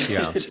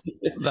 Yeah.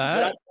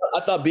 I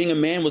thought being a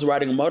man was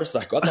riding a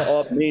motorcycle. I thought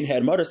all men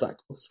had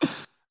motorcycles.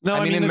 No,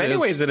 I mean in many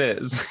ways it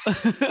is.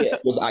 Yeah,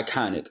 it was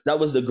iconic. That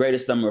was the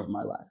greatest summer of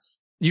my life.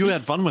 You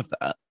had fun with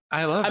that.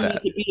 I love that.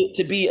 I mean,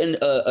 to be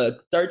a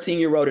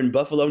 13-year-old in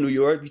Buffalo, New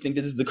York, you think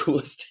this is the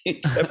coolest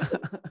thing ever?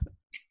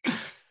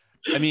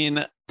 I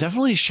mean,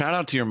 definitely shout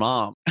out to your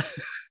mom.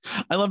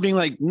 I love being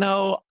like,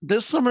 no,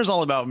 this summer's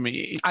all about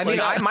me. I mean,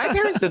 my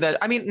parents did that.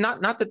 I mean,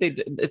 not that they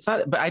did, it's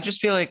not, but I just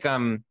feel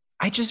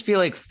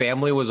like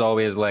family was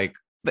always like,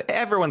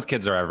 everyone's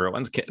kids are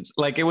everyone's kids.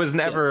 Like it was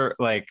never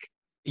like,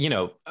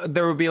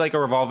 there would be like a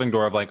revolving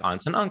door of like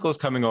aunts and uncles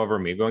coming over,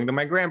 me going to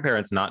my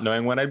grandparents, not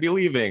knowing when I'd be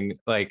leaving.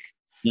 Like,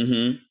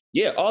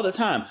 yeah, all the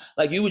time.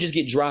 Like you would just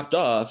get dropped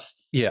off.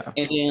 Yeah.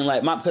 And then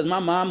like because my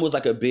mom was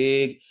a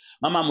big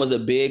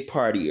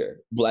partier.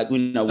 Like,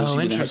 when she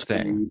was in her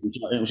 20s,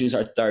 when she was in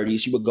her 30s,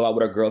 she would go out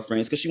with her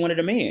girlfriends because she wanted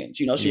a man.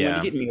 She wanted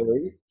to get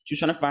married. She was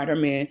trying to find her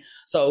man.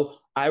 So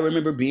I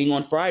remember being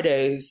on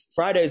Fridays.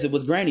 Fridays, it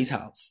was Granny's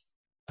house.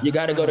 You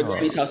got to go to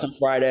Granny's house on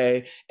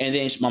Friday. And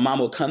then my mom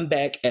would come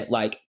back at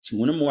like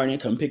 2 a.m,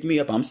 come pick me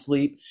up. I'm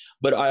asleep.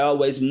 But I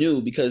always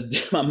knew,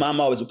 because my mom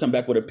always would come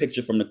back with a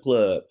picture from the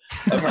club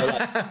of her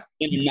like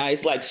in a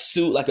nice like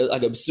suit, like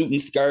a suit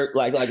and skirt,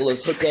 like a little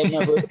hookup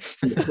number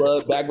in the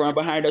club background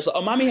behind her. So,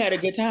 mommy had a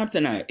good time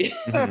tonight.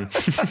 and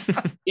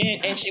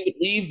she would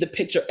leave the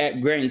picture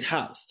at Granny's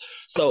house.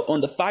 So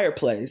on the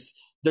fireplace,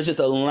 there's just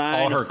a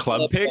line. All her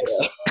club pics.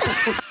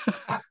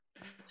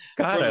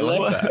 God, I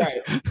love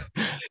that.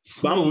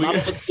 Mama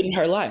was getting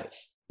her life.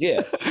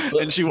 Yeah.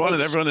 And she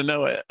wanted everyone to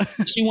know it.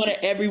 She wanted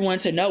everyone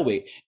to know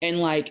it. And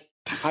like,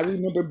 I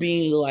remember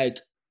being like,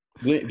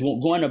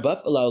 going to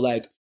Buffalo,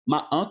 like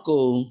my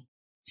uncle,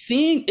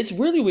 it's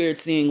really weird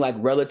seeing like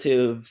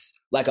relatives,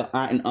 like an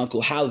aunt and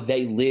uncle, how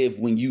they live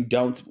when you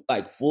don't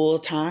like full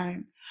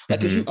time.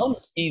 Like, because you only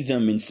see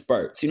them in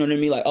spurts. You know what I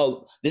mean? Like,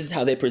 oh, this is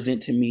how they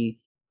present to me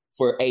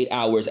for 8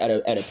 hours at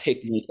a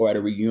picnic or at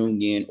a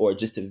reunion or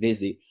just to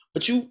visit.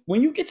 But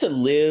when you get to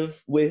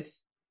live with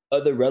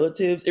other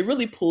relatives, it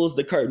really pulls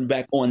the curtain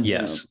back on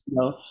them.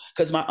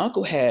 Because my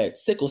uncle had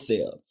sickle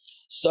cell.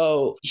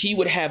 So he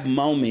would have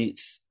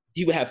moments,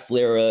 he would have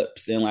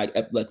flare-ups and like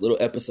little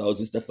episodes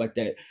and stuff like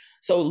that.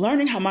 So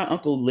learning how my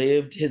uncle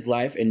lived his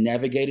life and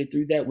navigated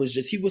through that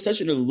he was such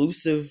an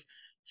elusive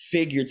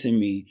figure to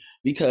me,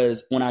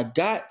 because when I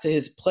got to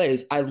his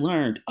place, I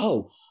learned,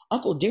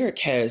 Uncle Derek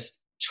has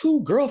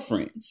 2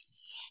 girlfriends.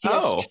 He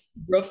has 2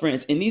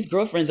 girlfriends, and these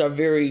girlfriends are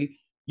very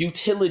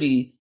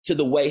utility to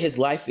the way his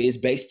life is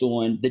based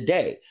on the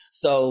day.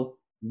 So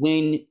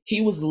when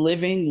he was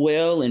living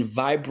well and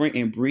vibrant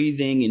and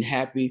breathing and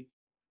happy,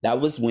 that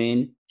was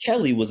when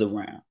Kelly was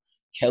around.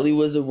 Kelly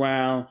was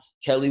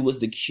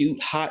the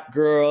cute, hot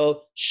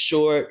girl,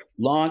 short,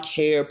 long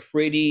hair,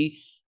 pretty,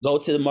 go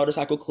to the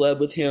motorcycle club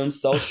with him,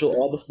 social,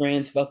 all the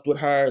friends fucked with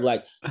her.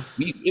 Like,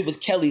 it was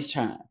Kelly's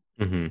time.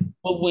 Mm-hmm.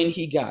 But when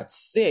he got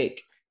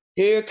sick,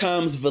 here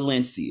comes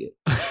Valencia.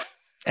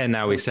 And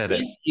now we said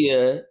it.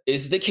 Valencia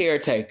is the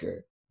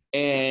caretaker.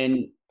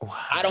 And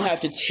I don't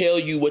have to tell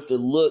you what the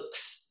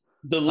looks,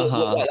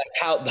 like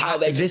how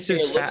they this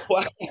is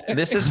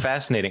this is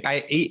fascinating.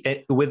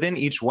 Within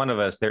each one of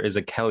us, there is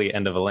a Kelly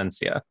and a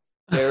Valencia.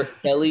 There,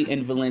 Kelly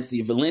and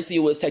Valencia.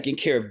 Valencia was taking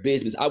care of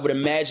business. I would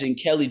imagine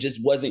Kelly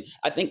just wasn't.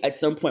 I think at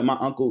some point my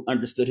uncle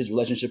understood his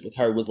relationship with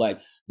her was like,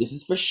 this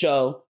is for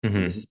show.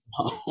 Mm-hmm. This is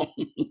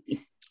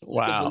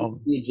wow.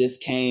 Valencia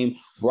just came,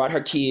 brought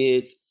her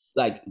kids,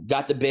 like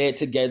got the bed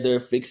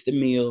together, fixed the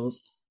meals.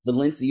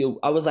 Valencia,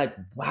 I was like,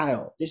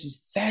 wow, this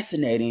is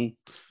fascinating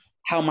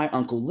how my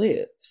uncle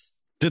lives.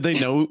 Did they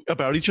know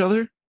about each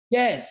other?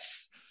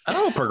 Yes.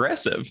 Oh,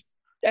 progressive.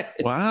 Yes.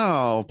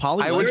 Wow.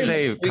 I would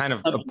say kind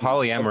of a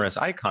polyamorous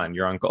icon,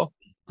 your uncle.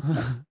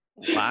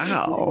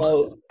 Wow.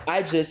 So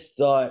I just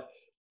thought,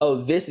 oh,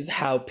 this is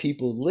how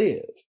people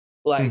live.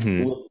 Like,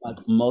 with like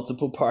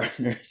multiple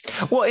partners.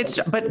 Well,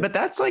 but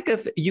that's like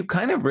you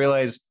kind of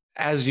realize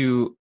as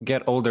you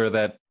get older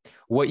that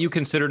what you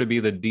consider to be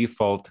the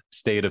default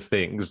state of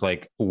things,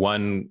 like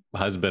one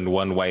husband,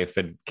 one wife,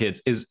 and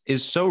kids, is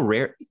so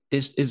rare.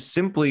 Is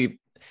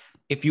simply,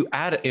 if you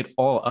add it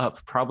all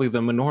up, probably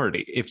the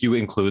minority. If you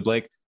include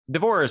like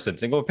divorce and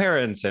single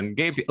parents and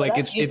gay people, like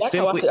it's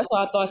simply. That's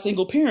why I thought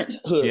single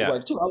parenthood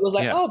worked too. I was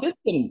like, oh, this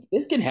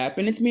can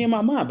happen. It's me and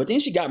my mom. But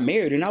then she got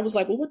married, and I was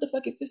like, well, what the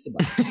fuck is this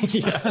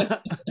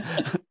about?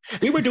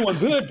 We were doing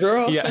good,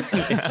 girl. Yeah.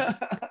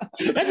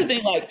 That's the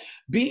thing. Like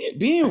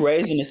being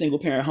raised in a single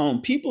parent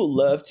home, people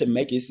love to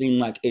make it seem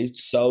like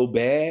it's so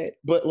bad,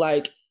 but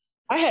like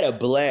I had a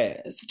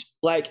blast.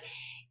 Like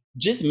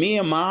just me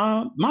and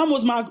mom. Mom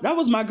was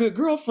my good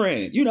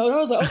girlfriend. You know, I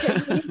was like,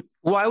 okay.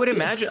 Well, I would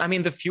imagine, I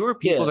mean, the fewer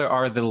people there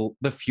are,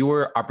 the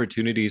fewer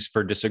opportunities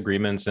for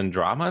disagreements and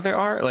drama there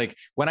are. Like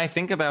when I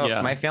think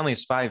about my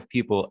family's 5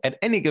 people, at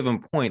any given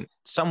point,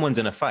 someone's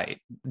in a fight,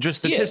 just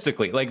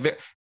statistically. Like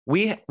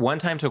we one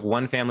time took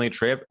one family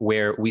trip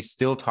where we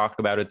still talk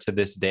about it to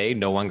this day.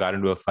 No one got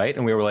into a fight.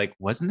 And we were like,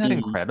 wasn't that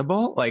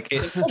incredible? Like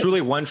it's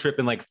truly one trip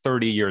in like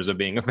 30 years of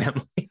being a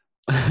family.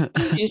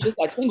 It's just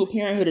like single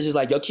parenthood is just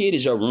like your kid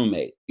is your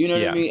roommate. You know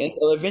what I mean? And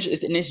so eventually,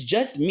 it's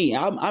just me.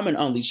 I'm an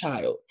only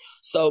child.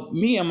 So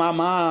me and my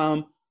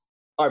mom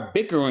are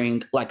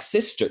bickering like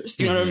sisters.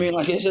 You know what I mean?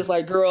 Like it's just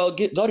like, girl,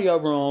 go to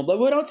your room. But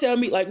don't tell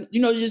me, like,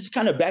 you know, just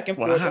kind of back and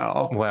forth.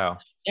 Wow.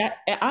 And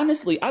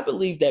honestly, I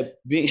believe that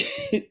being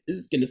this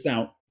is gonna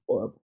sound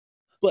horrible,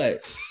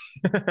 but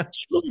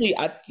truly,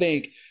 I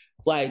think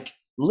like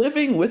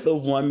living with a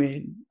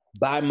woman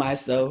by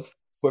myself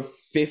for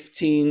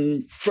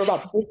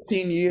about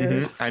 15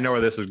 years. I know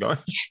where this was going.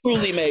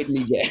 Truly made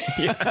me gay.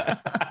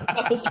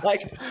 I was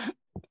like,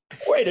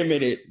 wait a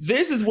minute.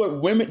 This is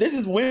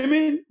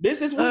women.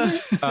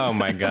 Oh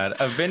my God.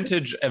 A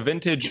vintage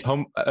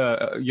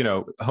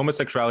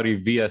homosexuality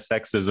via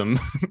sexism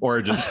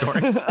origin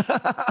story.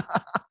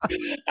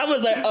 I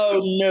was like,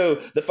 oh no.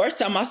 The first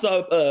time I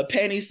saw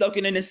panties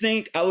soaking in the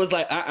sink, I was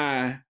like,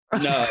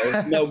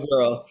 no,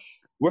 girl.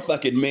 We're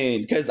fucking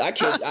men because I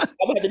can't. I'm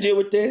gonna have to deal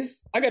with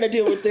this. I gotta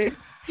deal with this.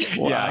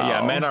 Wow.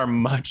 Yeah. Men are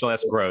much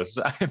less gross,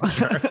 I'm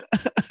sure.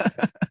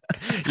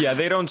 Yeah,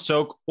 they don't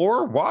soak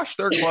or wash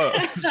their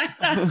clothes.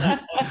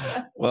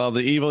 Well, the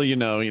evil, you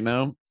know. You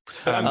know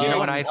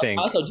what I think?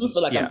 I also do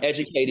feel like I'm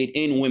educated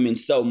in women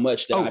so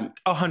much that I'm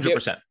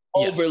 100%.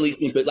 Overly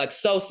like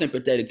so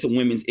sympathetic to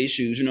women's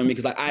issues, you know what I mean?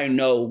 Because like I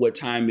know what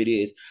time it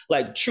is,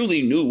 like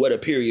truly knew what a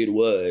period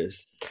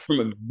was from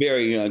a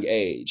very young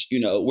age,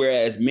 you know,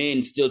 whereas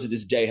men still to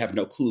this day have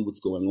no clue what's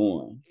going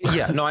on.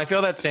 Yeah, no, I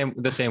feel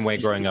the same way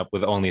growing up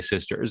with only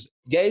sisters.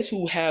 Gays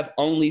who have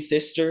only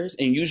sisters,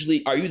 and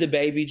usually, are you the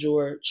baby,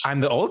 George? I'm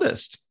the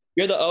oldest.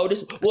 You're the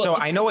oldest? Well, so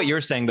I know what you're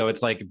saying, though.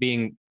 It's like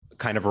being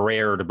kind of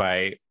reared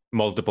by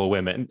multiple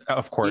women,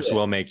 of course,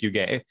 will make you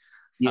gay.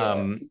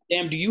 Yeah.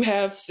 Damn, do you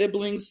have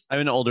siblings? I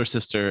have an older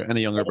sister and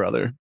a younger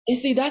brother. And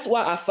see, that's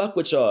why I fuck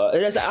with y'all.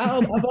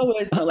 I've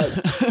always known, like,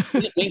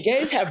 when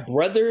gays have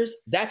brothers,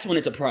 that's when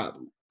it's a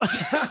problem.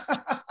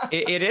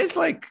 It is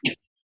like,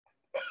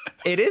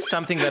 it is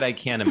something that I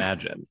can't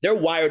imagine. They're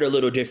wired a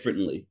little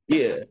differently.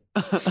 Yeah.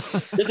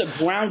 There's a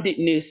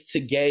groundedness to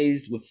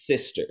gays with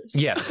sisters.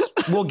 Yes.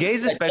 Well,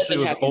 gays, especially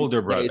with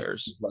older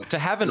brothers. To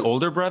have an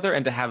older brother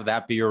and to have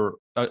that be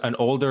an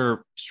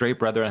older straight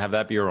brother and have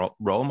that be your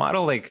role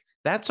model, like,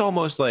 that's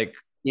almost like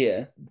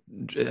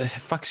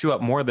fucks you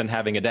up more than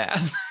having a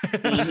dad.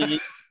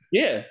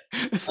 Yeah,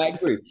 I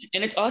agree.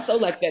 And it's also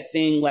like that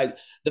thing, like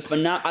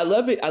I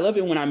love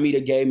it when I meet a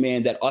gay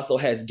man that also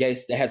has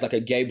like a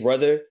gay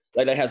brother,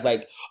 like that has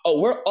like, oh,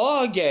 we're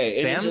all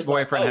gay. And Sam's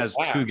boyfriend has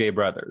 2 gay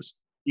brothers.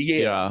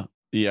 Yeah.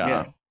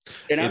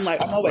 And I'm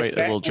always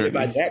fascinated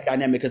by that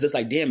dynamic because it's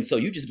like, damn, so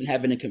you just been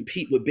having to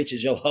compete with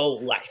bitches your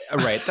whole life.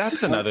 Right.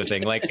 That's another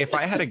thing. Like if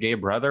I had a gay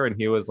brother and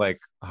he was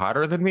like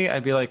hotter than me,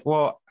 I'd be like,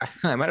 well,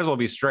 I might as well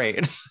be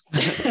straight.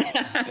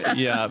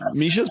 Yeah.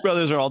 Misha's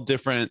brothers are all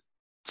different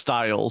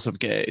styles of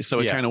gay, so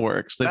it kind of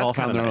works. They've all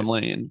found their own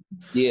lane.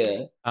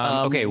 Yeah.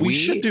 Okay, we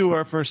should do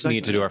our first segment.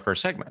 Need to do our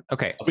first segment.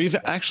 Okay.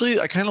 I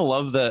kind of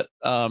love that.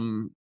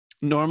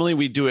 Normally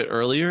we do it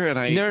earlier,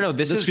 and no,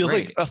 this feels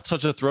great. Like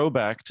such a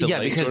throwback to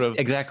because sort of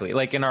exactly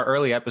like in our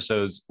early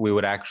episodes, we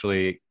would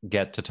actually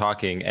get to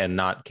talking and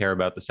not care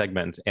about the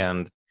segments,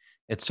 and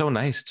it's so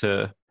nice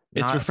to.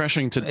 It's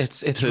refreshing to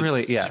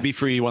really to be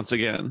free once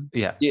again.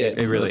 Yeah,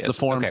 it really is. The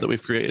forms that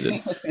we've created.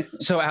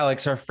 So,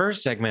 Alex, our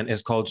first segment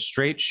is called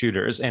Straight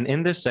Shooters. And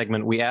in this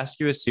segment, we ask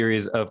you a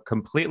series of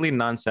completely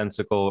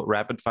nonsensical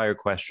rapid fire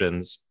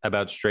questions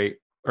about straight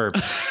or,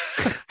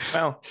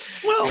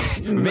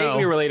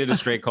 vaguely related to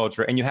straight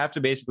culture. And you have to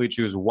basically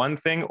choose one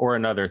thing or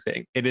another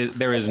thing.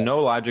 There is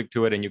no logic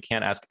to it, and you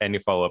can't ask any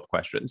follow-up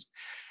questions.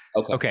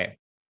 Okay.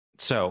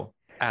 So,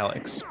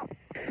 Alex,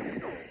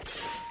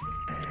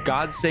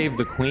 God Save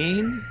the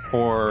Queen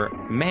or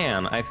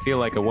Man, I Feel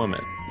Like a Woman?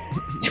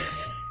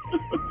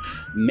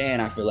 Man,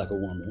 I Feel Like a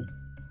Woman.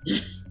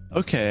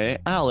 Okay,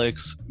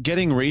 Alex,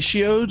 getting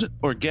ratioed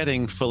or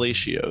getting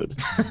fellatioed?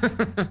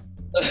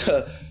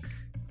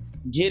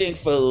 Getting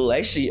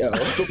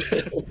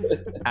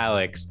fellatioed.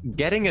 Alex,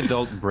 getting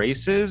adult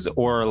braces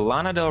or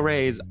Lana Del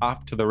Rey's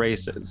Off to the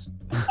Races?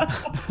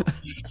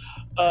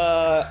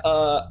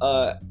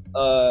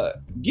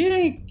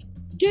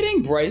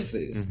 Getting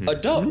braces.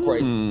 Adult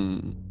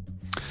braces.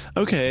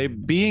 Okay,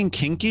 being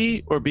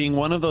kinky or being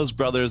one of those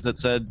brothers that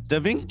said Da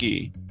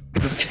Vinci?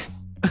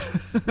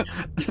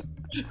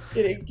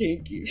 Getting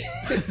kinky.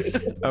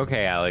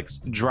 Okay, Alex,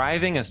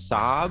 driving a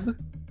Saab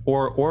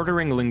or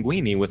ordering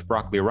linguine with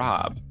broccoli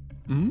rabe?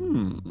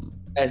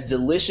 As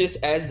delicious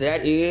as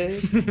that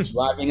is,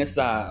 driving a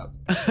Saab.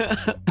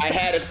 I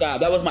had a Saab.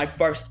 That was my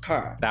first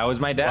car. That was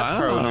my dad's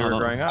car when we were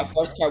growing up. My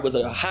first car was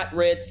a hot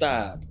red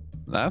Saab.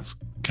 That's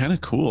kind of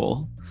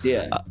cool.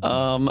 Yeah.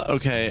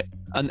 Okay.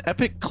 An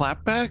epic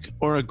clapback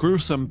or a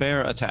gruesome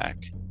bear attack?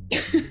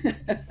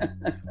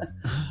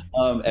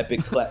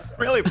 Epic clap.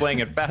 Really playing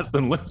it fast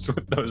and loose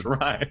with those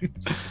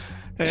rhymes.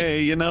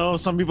 Hey,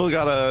 some people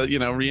gotta,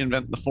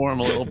 reinvent the form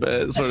a little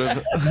bit, sort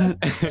of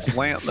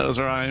slant those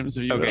rhymes.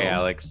 If you will.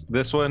 Alex,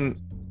 this one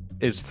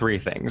is three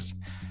things.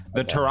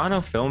 The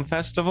Toronto Film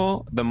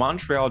Festival, the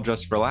Montreal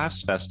Just for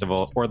Laughs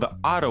Festival, or the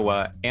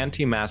Ottawa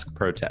anti-mask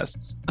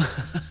protests?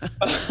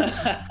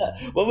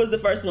 What was the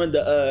first one?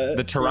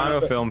 The Toronto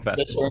Film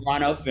Festival. The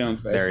Toronto Film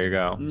Festival. There you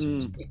go.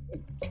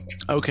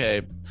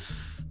 Okay.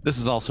 This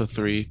is also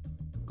three.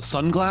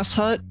 Sunglass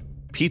Hut,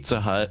 Pizza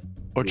Hut,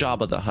 or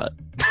Jabba the Hutt?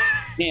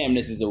 Damn,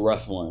 this is a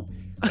rough one.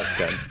 That's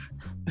good.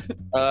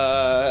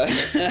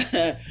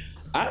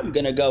 I'm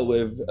gonna go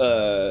with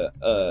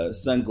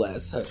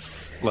Sunglass Hut.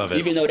 Love it.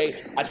 Even though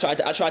I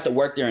tried to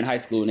work there in high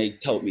school and they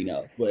told me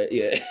no, but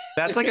yeah.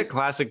 That's like a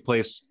classic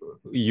place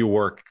you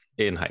work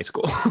in high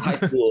school. High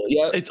school,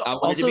 yeah. I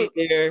wanted to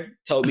be there,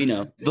 told me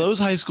no. Those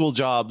high school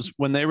jobs,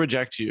 when they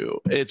reject you,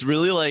 it's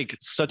really like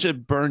such a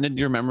burned into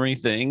your memory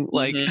thing.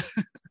 Like,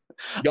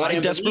 y'all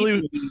didn't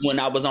desperately when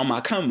I was on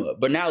my come up,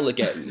 but now look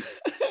at me.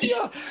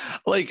 Yeah,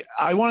 like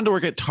I wanted to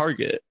work at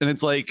Target, and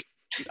it's like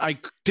I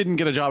didn't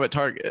get a job at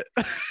Target.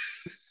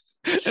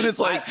 And it's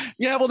like,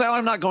 well, now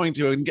I'm not going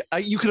to. And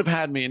you could have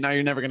had me, and now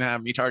you're never going to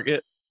have me,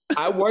 Target.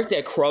 I worked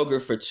at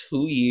Kroger for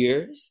 2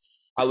 years.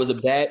 I was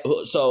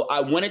so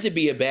I wanted to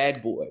be a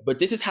bag boy, but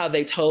this is how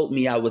they told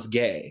me I was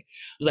gay.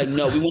 I was like,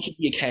 no, we want you to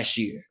be a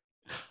cashier.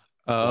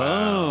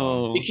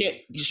 Oh. You can't,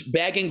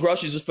 bagging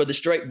groceries was for the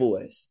straight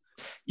boys.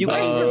 You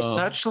guys are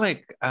such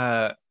like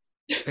I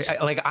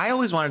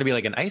always wanted to be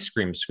like an ice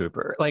cream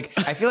scooper. Like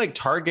I feel like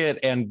Target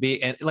and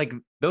like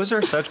those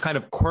are such kind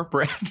of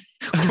corporate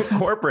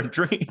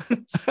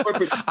dreams.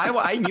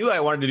 I knew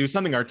I wanted to do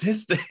something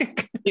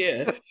artistic.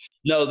 Yeah.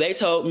 No, they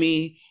told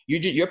me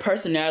your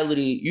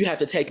personality, you have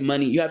to take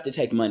money. You have to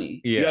take money.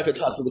 Yeah. You have to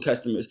talk to the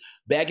customers.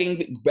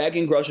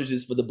 Bagging groceries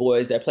is for the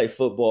boys that play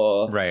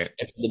football. Right.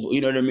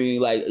 You know what I mean?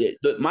 Like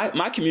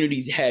my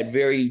community had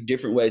very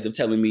different ways of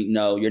telling me,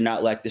 no, you're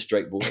not like the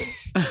straight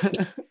boys.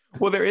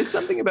 Well, there is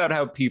something about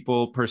how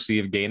people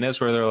perceive gayness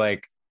where they're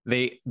like,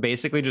 they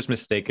basically just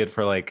mistake it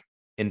for like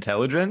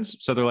intelligence.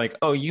 So they're like,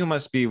 oh, you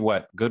must be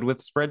what? Good with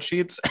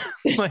spreadsheets?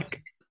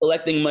 Like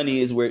collecting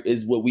money is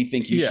what we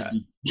think you should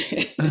be.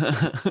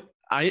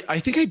 I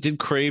think I did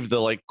crave the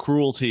like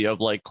cruelty of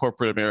like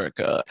corporate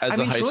America as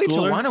a high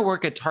schooler. To want to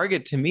work at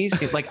Target to me,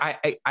 like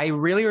I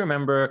really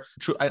remember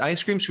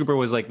ice cream scooper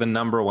was like the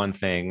number one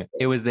thing.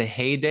 It was the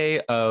heyday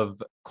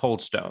of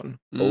Cold Stone.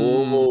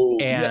 Oh,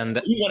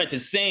 and you wanted to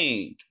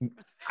sing.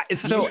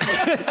 It's so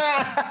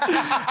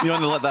you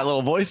wanted to let that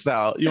little voice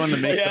out. You wanted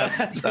to make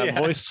that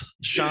voice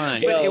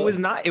shine. But it was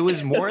not. It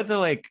was more the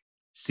like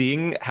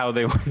seeing how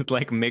they would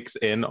like mix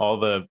in all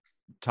the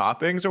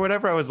toppings or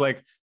whatever. I was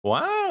like,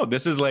 wow,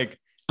 this is like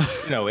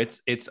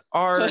it's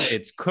art,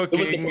 it's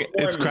cooking,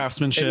 it's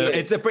craftsmanship.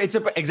 It's a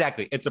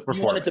performance.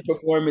 You wanted the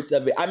performance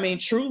of it. I mean,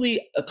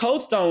 truly,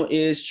 Cold Stone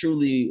is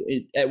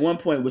truly, at one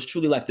point, was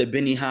truly like the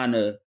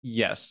Benihana.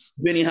 Yes,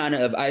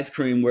 Benihana of ice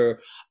cream, where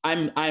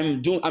I'm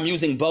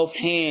using both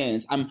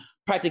hands. I'm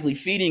practically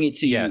feeding it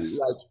to you.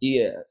 Like,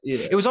 yeah.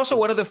 It was also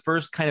one of the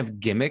first kind of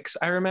gimmicks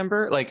I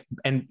remember. Like,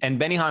 and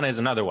Benihana is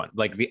another one.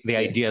 Like the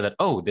idea that,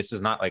 oh, this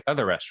is not like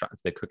other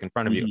restaurants, they cook in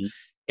front of you.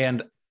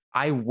 And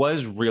I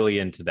was really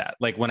into that.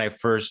 Like when I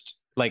first,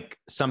 like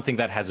something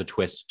that has a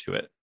twist to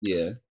it.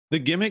 Yeah. The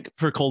gimmick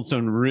for Cold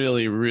Stone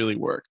really, really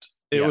worked.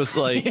 It was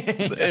like,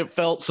 it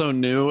felt so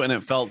new, and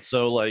it felt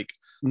so like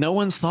no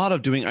one's thought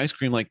of doing ice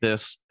cream like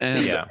this.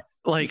 And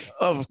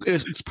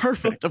it's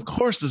perfect. Of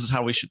course, this is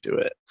how we should do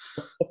it.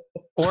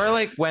 Or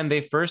like when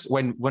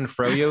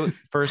Froyo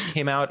first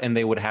came out, and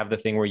they would have the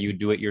thing where you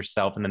do it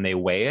yourself and then they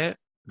weigh it.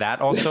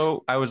 That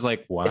also, I was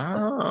like,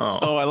 wow.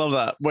 Oh, I love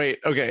that. Wait,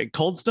 okay.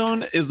 Cold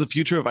Stone is the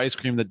future of ice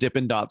cream that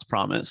Dippin' Dots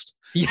promised.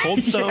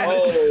 Cold Stone.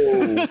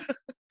 Oh.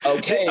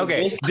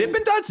 Okay.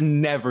 Dippin' Dots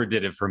never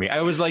did it for me.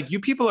 I was like,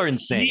 you people are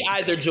insane. Me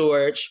either,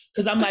 George.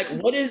 Because I'm like,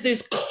 what is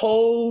this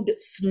cold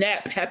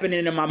snap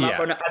happening in my mouth?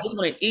 I just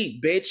want to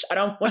eat, bitch. I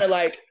don't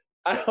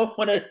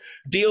want to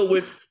deal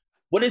with,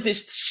 what is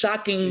this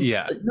shocking?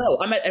 Yeah. No,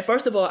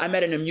 first of all, I'm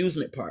at an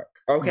amusement park.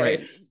 Okay.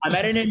 Right. I'm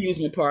at an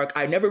amusement park.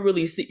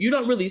 You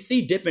don't really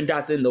see Dippin'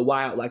 Dots in the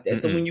wild like that.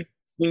 Mm-mm. So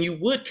when you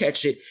would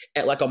catch it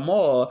at like a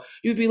mall,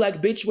 you'd be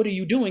like, bitch, what are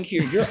you doing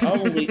here? You're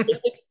only at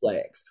Six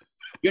Flags.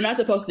 You're not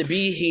supposed to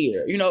be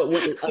here.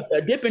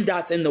 A Dippin'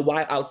 Dots in the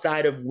wild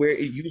outside of where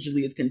it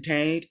usually is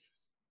contained,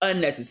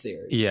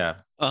 unnecessary. Yeah.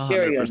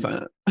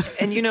 100%.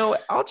 And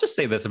I'll just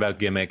say this about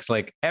gimmicks.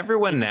 Like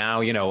everyone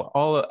now,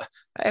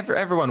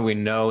 everyone we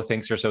know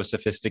thinks they're so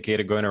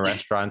sophisticated going to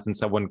restaurants, and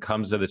someone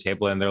comes to the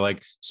table and they're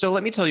like, so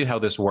let me tell you how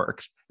this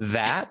works.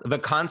 The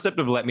concept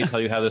of let me tell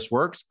you how this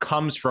works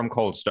comes from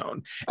Cold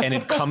Stone, and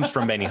it comes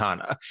from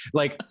Benihana.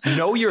 Like,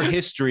 know your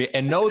history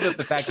and know that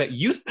the fact that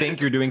you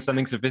think you're doing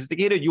something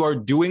sophisticated, you are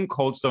doing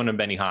Cold Stone and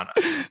Benihana.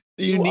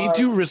 You need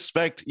to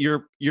respect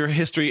your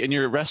history and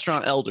your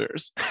restaurant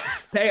elders.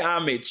 Pay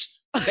homage.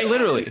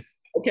 Literally.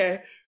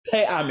 Okay.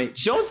 Pay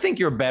homage. Don't think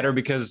you're better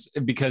because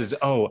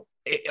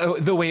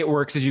the way it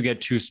works is you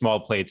get 2 small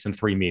plates and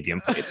 3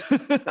 medium plates.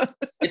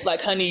 It's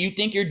like, honey, you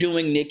think you're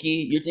doing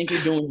Nicki, but you think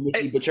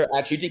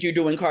you're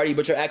doing Cardi,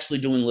 but you're actually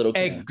doing Little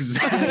Kim.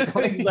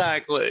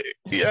 Exactly.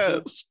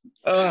 Yes.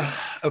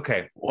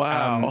 Okay.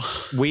 Wow.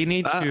 We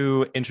need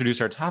to introduce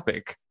our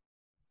topic.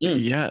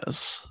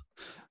 Yes.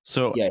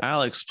 So,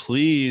 Alex,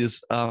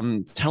 please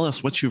tell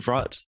us what you've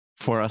brought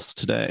for us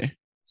today.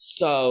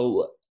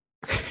 So,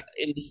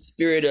 in the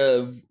spirit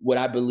of what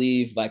I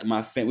believe, like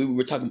my family, we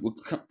were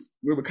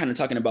kind of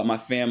talking about my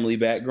family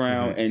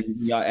background, and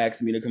y'all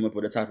asked me to come up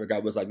with a topic. I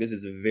was like, this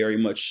is very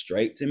much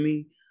straight to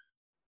me.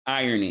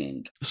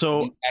 Ironing.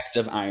 So, the act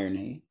of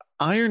ironing.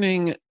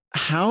 Ironing.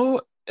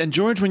 How? And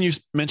George, when you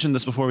mentioned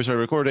this before we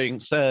started recording,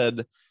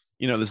 said,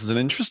 this is an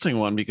interesting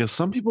one because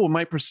some people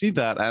might perceive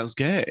that as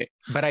gay.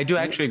 But I do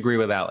actually agree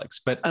with Alex.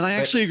 And I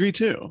actually agree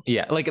too.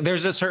 Yeah, like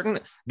there's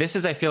this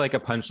is, I feel like, a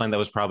punchline that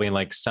was probably in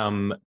like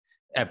some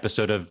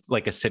episode of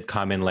like a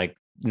sitcom in like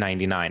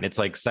 99. It's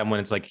like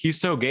it's like, he's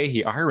so gay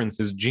he irons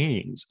his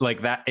jeans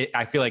like that.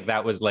 I feel like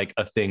that was like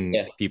a thing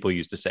people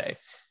used to say.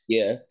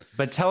 Yeah.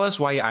 But tell us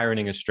why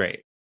ironing is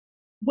straight.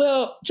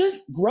 Well,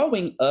 just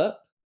growing up,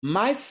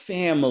 my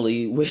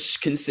family, which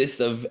consists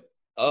of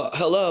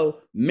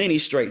many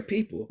straight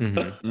people,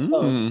 to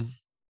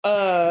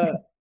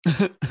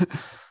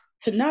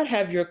not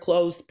have your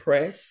clothes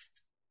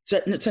pressed,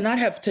 to not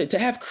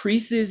have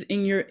creases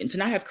in your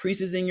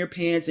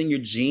pants and your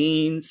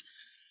jeans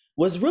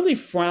was really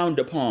frowned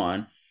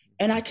upon,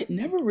 and I could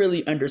never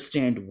really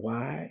understand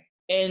why.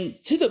 And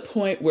to the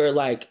point where,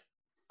 like,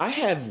 I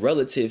have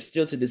relatives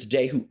still to this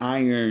day who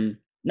iron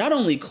not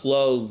only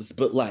clothes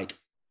but like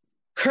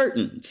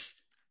curtains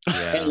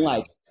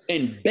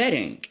and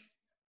bedding.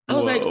 I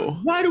was like,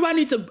 why do I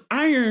need to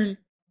iron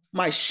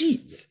my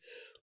sheets?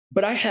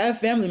 But I have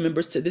family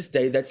members to this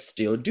day that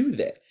still do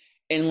that,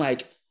 and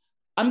like.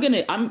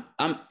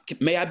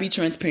 May I be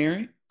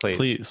transparent?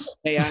 Please.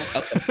 May I?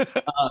 Okay.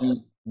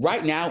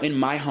 Right now in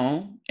my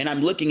home, and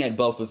I'm looking at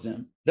both of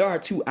them, there are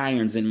 2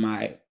 irons in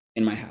my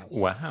house.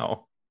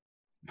 Wow.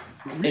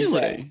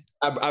 Really?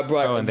 I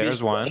brought. Oh, and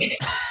there's one.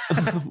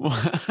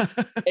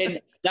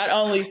 And not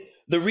only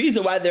the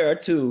reason why there are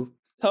 2.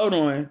 Hold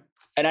on.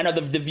 And I know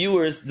the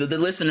viewers, the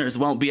listeners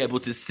won't be able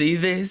to see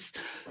this,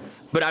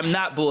 but I'm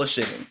not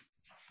bullshitting.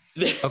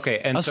 Okay,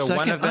 and so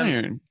one of them.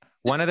 Iron.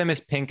 One of them is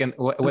pink, and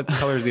what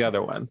color is the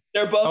other one?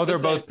 They're both. Oh, they're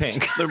both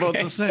pink. They're both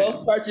the same.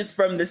 Both purchased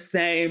from the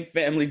same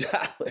Family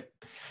Dollar.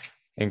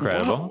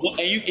 Incredible. Well,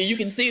 and you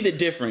can see the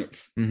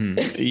difference.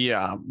 Mm-hmm.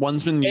 Yeah,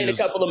 one's been used. Made a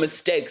couple of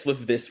mistakes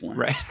with this one.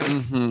 Right.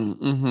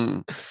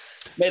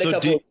 Made a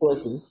couple of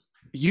choices.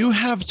 You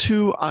have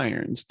 2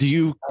 irons. Do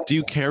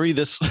you carry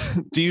this?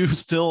 Do you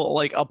still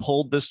like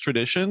uphold this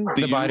tradition?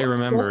 The body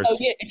remembers. Well,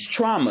 so yeah, it's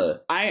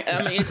trauma. I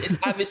mean, it's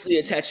obviously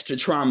attached to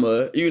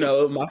trauma. You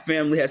know, my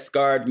family has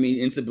scarred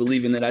me into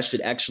believing that I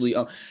should actually.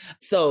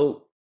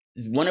 So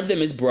one of them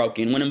is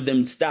broken. One of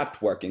them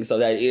stopped working. So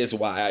that is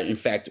why,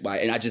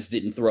 and I just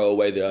didn't throw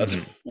away the other.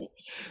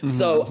 Mm-hmm.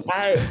 So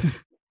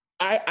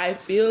I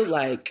feel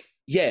like,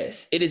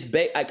 yes, it is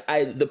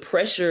the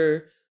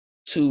pressure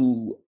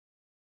to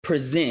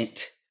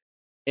present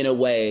in a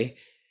way.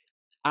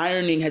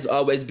 Ironing has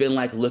always been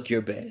like, look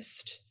your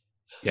best.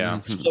 Yeah.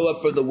 Show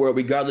up for the world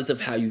regardless of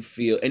how you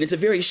feel. And it's a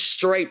very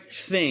straight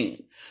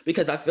thing,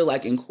 because I feel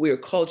like in queer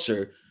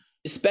culture,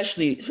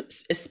 especially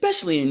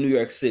in New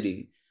York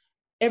City,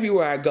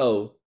 everywhere I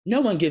go,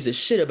 no one gives a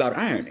shit about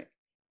ironing.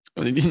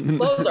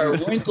 Clothes are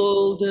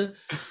wrinkled.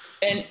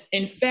 And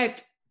in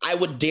fact, I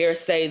would dare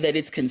say that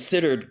it's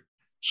considered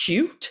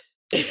cute.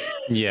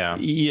 Yeah.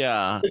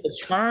 Yeah.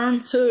 It's a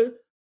term to.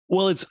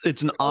 Well,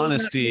 it's an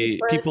honesty.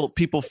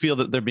 People feel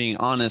that they're being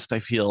honest. I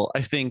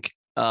think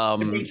they're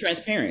being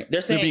transparent.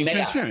 They're saying they're being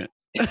transparent.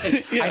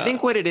 Yeah. I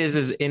think what it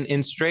is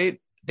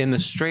in the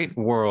straight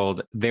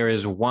world, there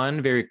is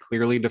one very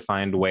clearly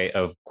defined way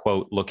of,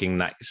 quote, looking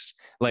nice.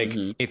 Like,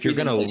 if you're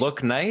going to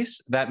look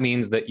nice, that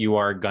means that you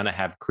are going to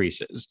have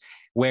creases.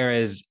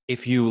 Whereas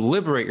if you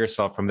liberate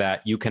yourself from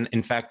that, you can,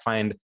 in fact,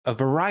 find a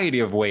variety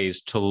of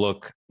ways to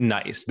look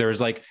nice.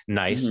 There's like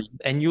nice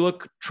and you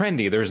look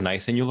trendy. There's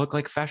nice and you look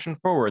like fashion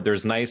forward.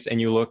 There's nice and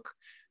you look,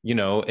 you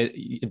know,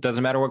 it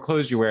doesn't matter what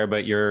clothes you wear,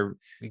 but you're,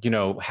 you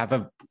know, have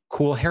a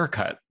cool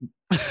haircut.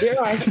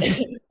 Dare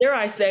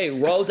I say,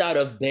 rolled out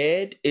of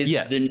bed is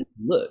the new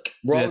look.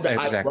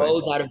 I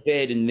rolled out of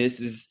bed, and this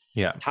is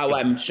how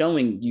I'm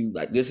showing you.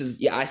 Like, this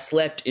is I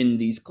slept in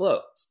these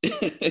clothes.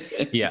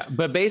 Yeah,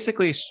 but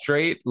basically,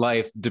 straight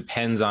life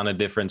depends on a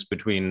difference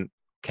between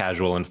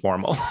casual and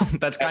formal.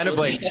 That's kind of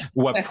like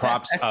what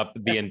props up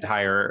the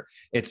entire.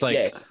 It's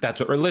like that's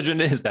what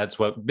religion is. That's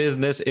what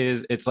business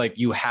is. It's like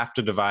you have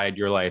to divide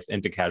your life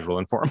into casual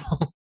and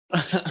formal.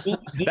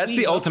 That's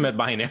the ultimate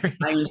binary.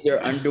 Irons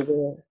their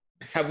underwear.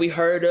 Have we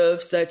heard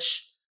of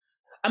such?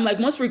 I'm like,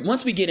 once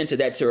we get into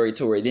that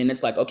territory, then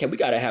it's like, okay, we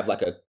got to have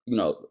like a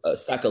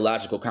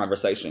psychological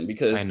conversation,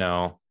 because I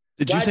know.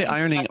 Did you say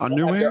ironing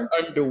underwear?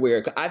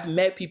 Underwear. I've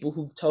met people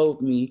who've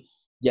told me,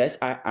 yes,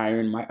 I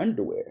iron my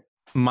underwear.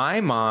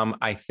 My mom,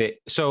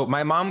 so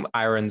my mom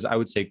irons, I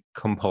would say,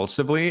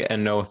 compulsively,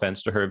 and no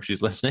offense to her if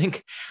she's listening,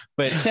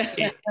 but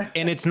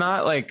and it's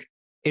not like.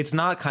 It's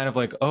not kind of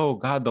like, oh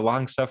God, the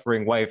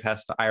long-suffering wife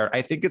has to iron.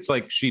 I think it's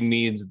like she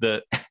needs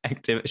the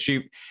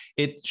activity.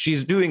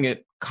 She's doing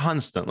it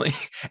constantly.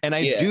 And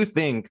I do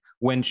think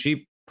when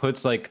she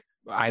puts like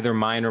either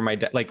mine or my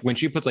dad, like when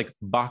she puts like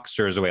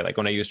boxers away, like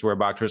when I used to wear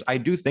boxers, I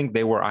do think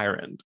they were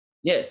ironed.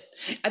 Yeah.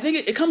 I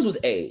think it comes with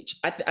age.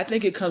 I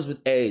think it comes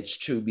with age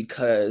too,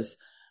 because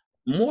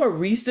more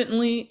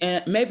recently,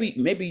 and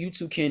maybe you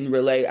two can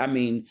relate. I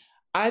mean,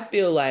 I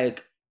feel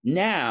like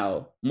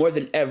now, more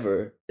than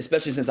ever,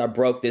 especially since I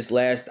broke this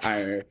last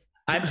iron,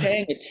 I'm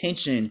paying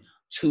attention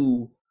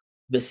to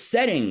the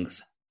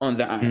settings on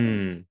the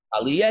iron.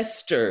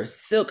 Polyester,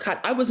 silk,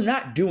 cotton. I was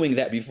not doing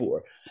that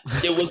before.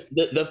 It was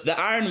the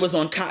iron was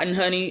on cotton,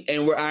 honey,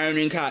 and we're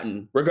ironing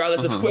cotton,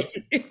 regardless of what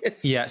it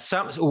is. Yeah,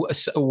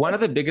 one of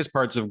the biggest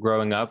parts of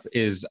growing up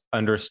is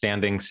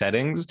understanding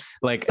settings,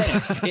 like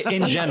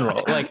in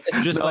general. Like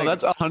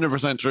that's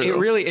 100% true. It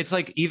really, it's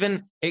like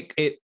even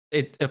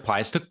it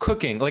applies to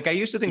cooking. Like I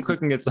used to think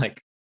cooking, it's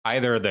like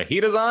either the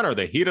heat is on or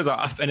the heat is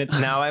off. And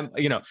now I'm,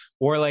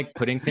 or like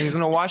putting things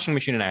in a washing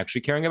machine and actually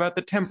caring about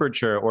the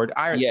temperature or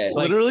iron. Yeah.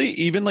 Like, literally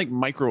even like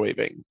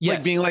microwaving,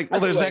 like being like, well,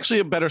 there's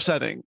actually a better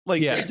setting.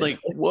 Like, it's like,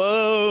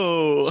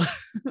 whoa.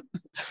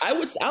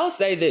 I'll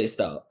say this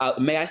though.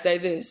 May I say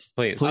this?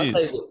 Please.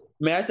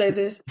 May I say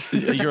this?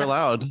 You're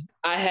allowed.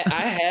 I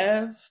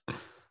have,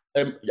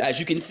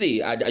 as you can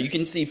see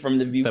from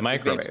the view, the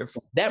microwave.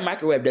 That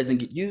microwave doesn't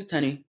get used,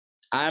 honey.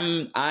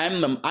 I'm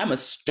a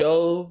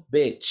stove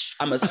bitch.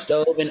 I'm a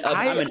stove and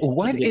oven.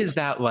 What is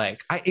that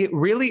like? It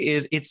really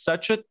is. It's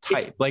such a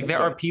type. Like there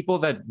are people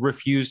that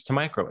refuse to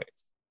microwave.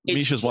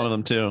 Misha's one of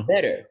them too.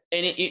 Better,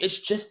 and it's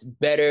just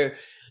better.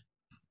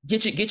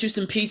 Get you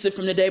some pizza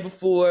from the day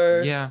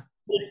before. Yeah.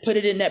 Put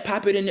it in that.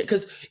 Pop it in there,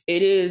 because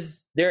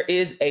there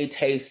is a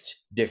taste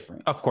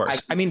difference. Of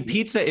course. I mean,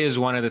 pizza is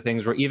one of the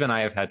things where even I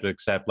have had to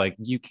accept, like,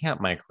 you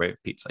can't microwave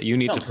pizza. You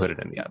need to put it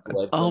in the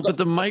oven. Oh, but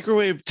the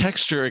microwave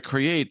texture it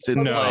creates, it's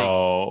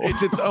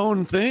it's its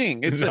own thing.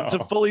 It's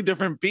a fully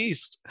different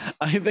beast.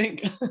 I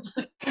think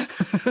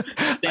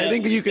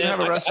you can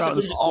have a restaurant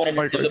that's all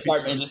microwave.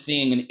 Apartment just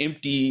seeing an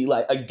empty,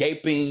 like a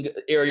gaping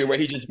area where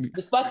he just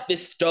fuck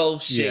this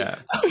stove shit. Yeah.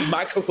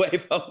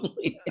 Microwave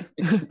only.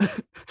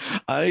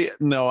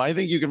 I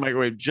think you can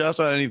microwave just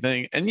about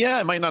anything. And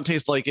yeah, it might not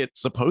taste like it's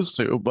supposed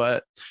to,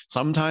 but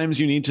sometimes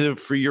you need to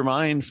free your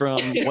mind from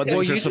what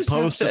things are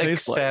supposed to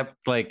taste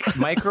like. A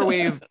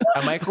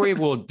microwave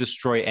will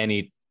destroy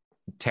any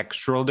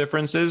textural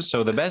differences.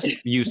 So the best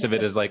use of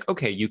it is like,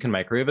 okay, you can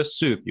microwave a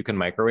soup, you can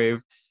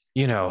microwave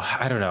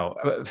I don't know,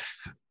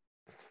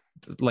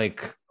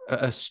 like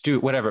a stew,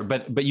 whatever,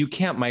 but you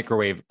can't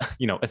microwave,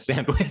 a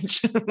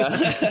sandwich. And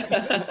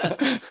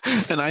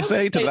I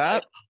say to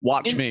that,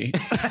 watch me.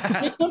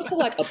 When it comes to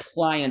like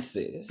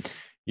appliances,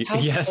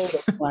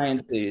 yes,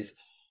 appliances,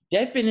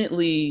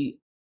 definitely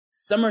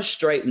some are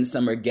straight and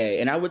some are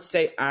gay. And I would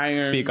say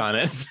iron. Speak on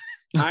it.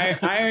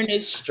 iron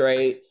is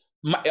straight.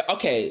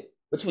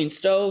 Between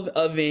stove,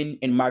 oven,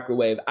 and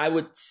microwave, I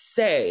would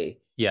say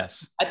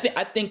yes. I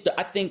think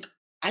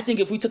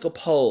if we took a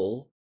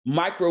poll,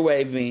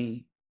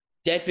 microwaving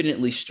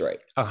definitely straight.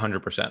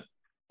 100%.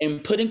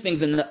 And putting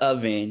things in the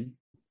oven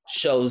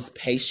shows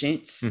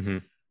patience,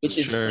 which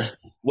is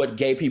what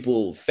gay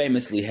people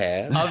famously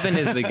have. Oven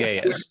is the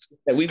gayest.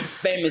 We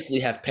famously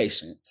have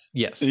patience.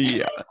 Yes.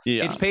 Yeah.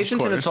 It's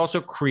patience, and it's also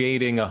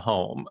creating a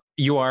home.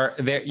 You are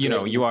there.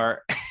 You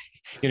are.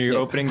 You're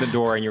opening the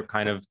door and you're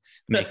kind of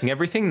making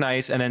everything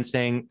nice, and then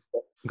saying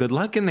good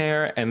luck in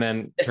there, and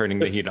then turning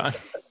the heat on.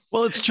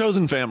 Well, it's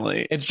chosen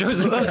family. It's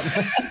chosen.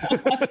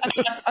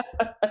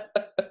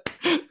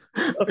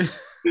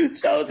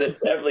 Chosen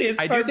family is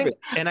perfect.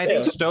 I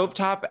think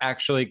stovetop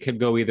actually could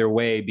go either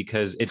way,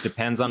 because it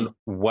depends on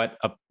what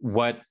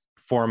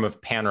form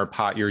of pan or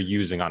pot you're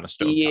using on a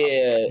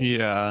stovetop.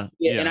 Yeah.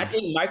 And I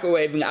think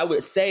microwaving, I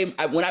would say,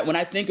 when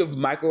I think of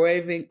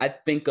microwaving, I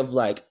think of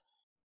like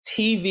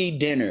TV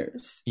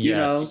dinners,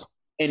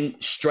 and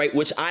straight,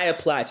 which I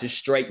apply to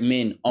straight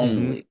men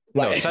only.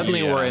 Like,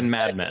 suddenly we're in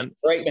Mad Men.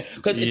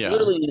 Because it's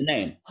literally in the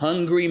name,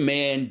 Hungry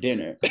Man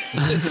Dinner.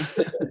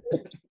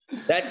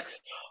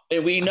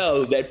 And we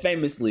know that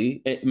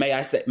famously, may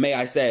I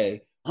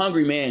say,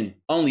 hungry men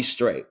only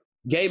straight.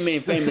 Gay men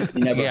famously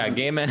never. Yeah,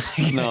 gay men.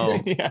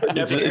 No,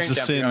 it's a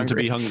sin to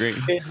be hungry.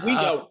 We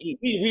don't.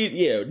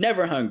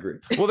 Never hungry.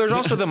 Well, there's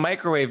also the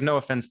microwave. No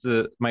offense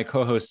to my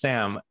co-host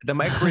Sam, the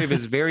microwave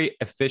is very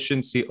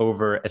efficiency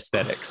over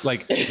aesthetics.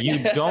 Like, you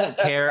don't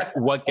care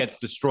what gets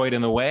destroyed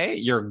in the way.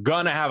 You're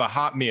gonna have a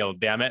hot meal.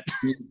 Damn it.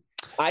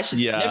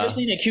 Never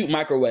seen a cute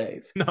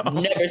microwave. No.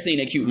 Never seen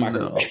a cute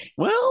microwave.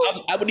 No.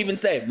 Well, I would even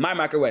say my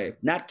microwave,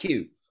 not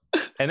cute.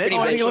 And then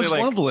it looks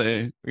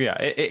lovely.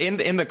 Yeah,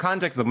 in the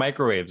context of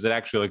microwaves, it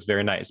actually looks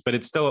very nice, but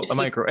it's still a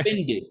microwave.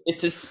 It's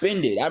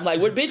suspended. I'm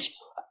like, what, bitch?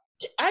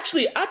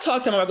 Actually, I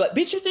talked to my like,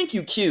 bitch, you think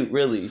you cute,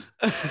 really?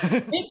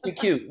 Think you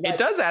cute. It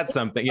does add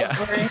something,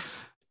 yeah.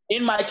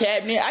 In my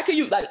cabinet, I could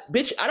use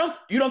bitch.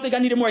 You don't think I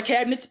needed more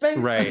cabinet space?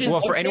 Right.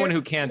 Well, for anyone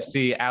who can't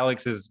see,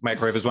 Alex's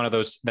microwave is one of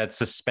those that's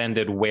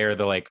suspended where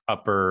the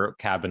upper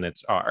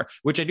cabinets are,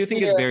 which I do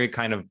think is very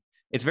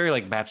it's very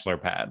like bachelor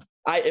pad.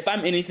 If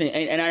I'm anything,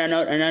 and I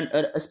know,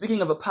 and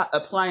speaking of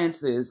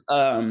appliances,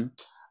 I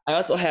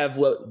also have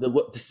what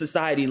the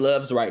society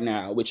loves right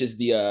now, which is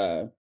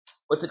the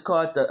what's it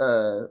called,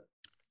 the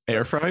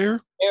air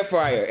fryer. Air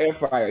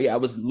fryer. Yeah, I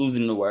was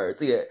losing the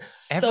words. Yeah,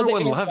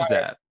 everyone loves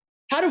that.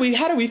 How do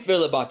we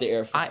feel about the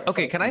air fryer?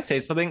 Can I say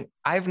something?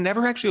 I've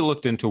never actually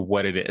looked into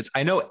what it is.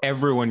 I know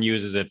everyone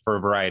uses it for a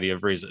variety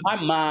of reasons. My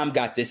mom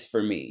got this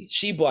for me.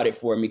 She bought it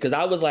for me because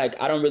I was like,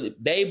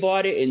 they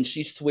bought it and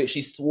she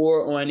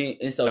swore on it.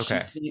 And so she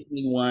sent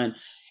me one.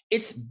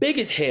 It's big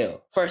as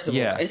hell, first of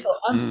all. And so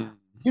I'm,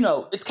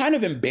 it's kind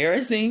of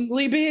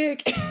embarrassingly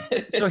big.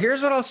 So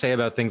here's what I'll say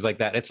about things like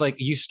that. It's like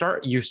you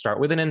start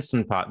with an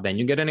Instant Pot, then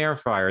you get an air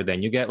fryer,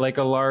 then you get like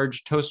a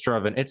large toaster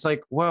oven. It's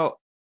like, well,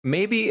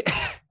 maybe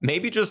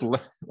just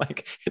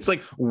like, it's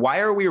like, why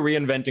are we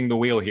reinventing the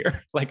wheel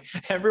here? Like,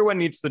 everyone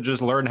needs to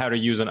just learn how to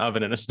use an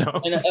oven and a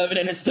stove.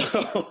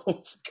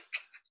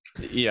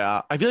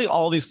 Yeah, I feel like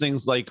all these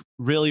things like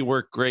really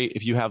work great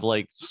if you have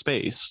like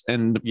space,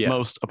 and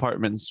most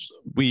apartments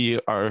we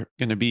are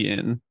going to be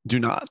in do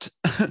not.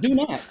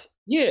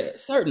 Yeah,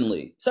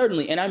 certainly.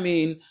 And I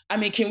mean,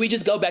 can we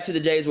just go back to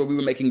the days where we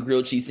were making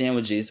grilled cheese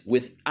sandwiches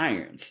with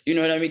irons? You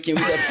know what I mean? Can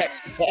we go back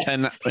to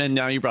that? and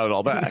now you brought it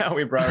all back. Now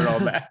we brought it all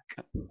back.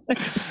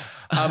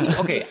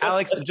 Okay,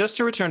 Alex, just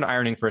to return to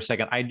ironing for a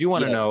second, I do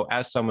want to know,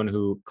 as someone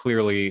who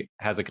clearly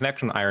has a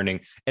connection to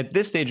ironing, at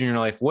this stage in your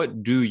life,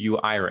 what do you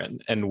iron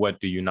and what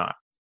do you not?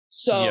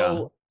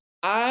 So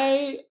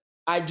I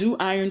do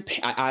iron.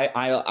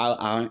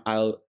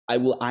 I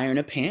will iron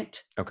a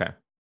pant. Okay.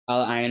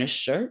 I'll iron a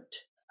shirt.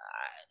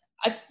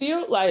 I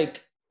feel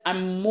like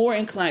I'm more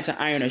inclined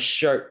to iron a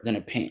shirt than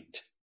a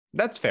pant.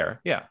 That's fair.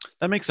 Yeah.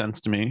 That makes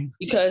sense to me.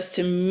 Because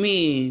to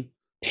me,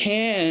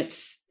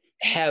 pants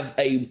have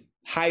a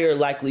higher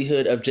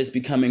likelihood of just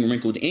becoming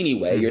wrinkled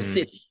anyway.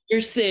 Mm-hmm.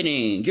 You're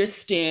sitting, you're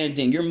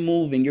standing, you're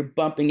moving, you're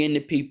bumping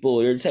into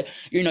people,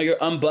 you're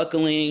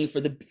unbuckling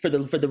for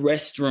the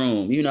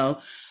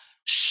restroom,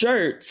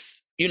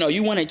 Shirts,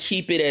 you want to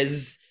keep it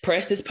as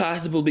pressed as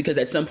possible, because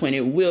at some point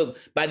it will,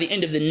 by the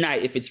end of the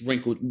night, if it's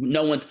wrinkled,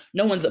 no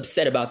one's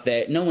upset about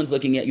that. No one's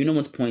looking at you, no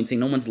one's pointing,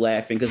 no one's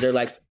laughing, because they're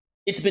like,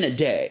 it's been a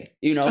day,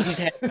 he's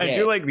had a day. I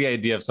do like the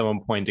idea of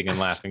someone pointing and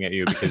laughing at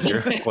you because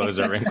your clothes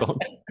are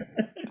wrinkled.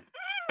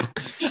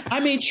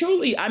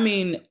 Truly,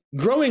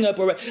 growing up,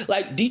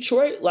 like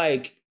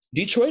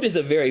Detroit is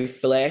a very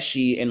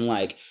flashy and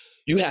like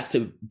You have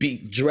to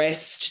be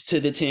dressed to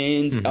the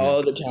tens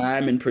all the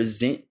time and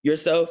present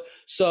yourself.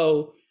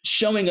 So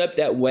showing up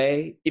that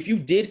way, if you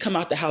did come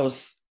out the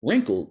house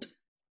wrinkled,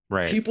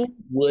 people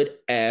would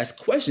ask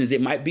questions.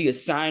 It might be a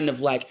sign of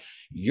like,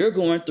 you're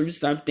going through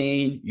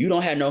something, you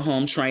don't have no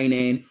home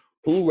training,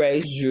 who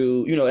raised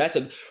you? You know,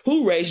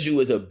 who raised you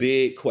is a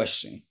big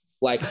question.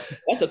 Like,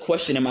 that's a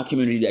question in my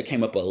community that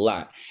came up a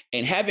lot.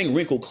 And having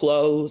wrinkled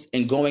clothes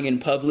and going in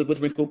public with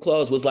wrinkled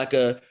clothes was like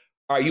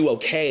are you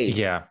okay?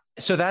 Yeah.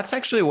 So that's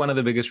actually one of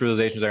the biggest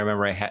realizations I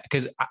remember I had,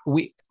 because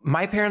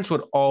my parents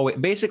would always,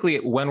 basically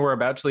when we're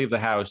about to leave the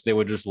house, they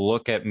would just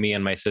look at me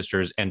and my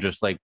sisters and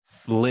just like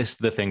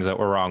list the things that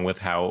were wrong with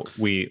how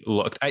we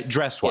looked,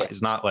 dress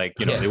wise, not like,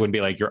 you know, they wouldn't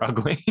be like, you're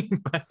ugly,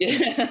 but, you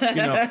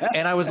know,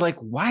 and I was like,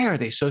 why are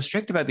they so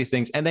strict about these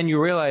things? And then you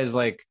realize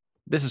like,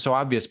 this is so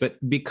obvious, but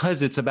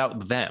because it's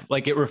about them,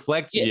 like it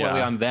reflects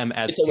poorly on them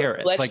as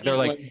parents. Like they're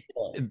like,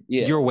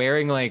 you're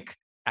wearing like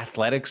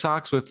athletic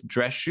socks with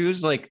dress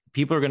shoes. Like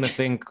people are going to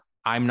think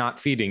I'm not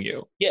feeding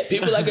you. Yeah.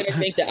 People are going to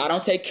think that I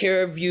don't take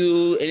care of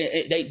you.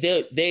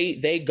 And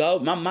they go,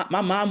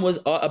 my mom was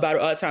about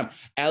it all the time.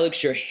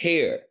 Alex, your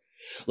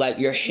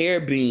hair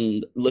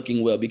being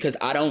looking well, because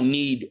I don't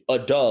need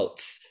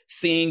adults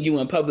seeing you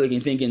in public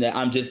and thinking that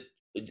I'm just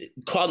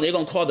they're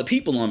gonna call the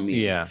people on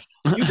me. Yeah.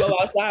 You go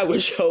outside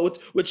with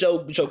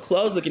your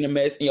clothes looking a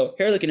mess and your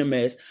hair looking a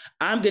mess,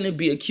 I'm gonna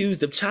be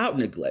accused of child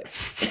neglect.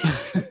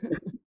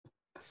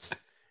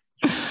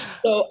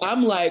 So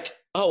I'm like,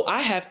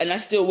 and I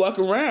still walk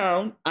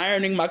around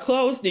ironing my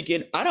clothes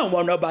thinking, I don't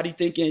want nobody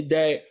thinking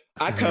that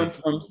I come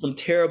from some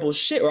terrible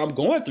shit or I'm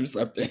going through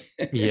something.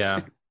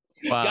 Yeah.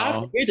 Wow. God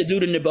forbid the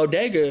dude in the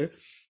bodega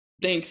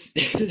thinks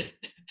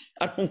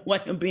I don't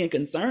want him being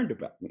concerned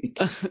about me.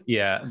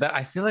 Yeah,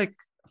 I feel like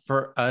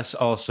for us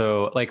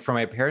also, like for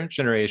my parents'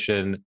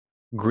 generation,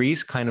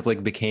 Greece kind of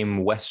like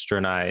became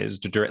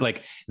westernized.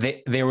 Like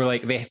they were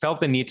like, they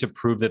felt the need to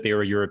prove that they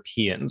were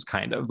Europeans,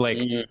 kind of like,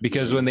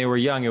 because when they were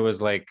young, it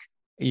was like,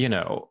 you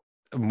know,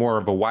 more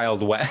of a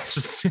Wild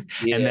West.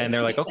 And then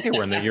they're like, okay,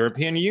 we're in the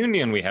European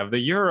Union, we have the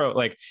Euro.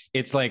 Like,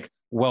 it's like,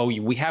 well,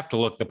 we have to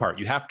look the part.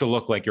 You have to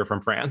look like you're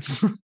from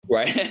France.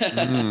 Right.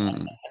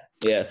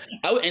 Yeah.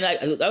 I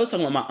was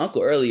talking about my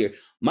uncle earlier.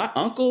 My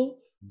uncle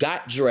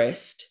got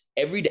dressed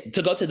every day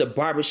to go to the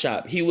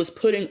barbershop. He was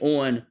putting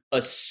on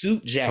a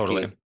suit jacket.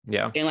 Totally.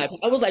 Yeah. And like,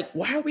 I was like,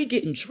 why are we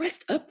getting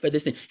dressed up for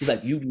this thing? He's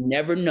like, you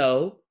never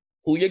know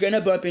who you're going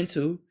to bump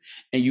into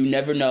and you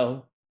never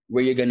know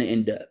where you're going to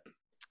end up.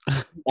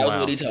 That was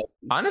what he told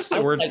me. Honestly,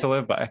 words to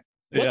live by.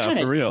 What kind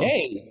of real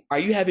day are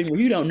you having where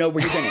you don't know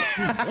where you're going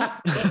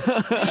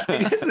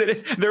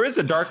to? There is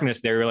a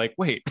darkness there. You're like,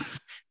 wait.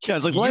 Yeah,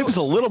 it's like life is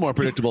a little more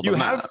predictable. You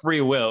have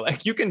free will.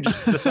 Like you can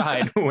just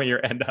decide where you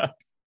end up.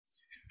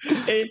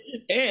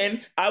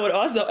 And I would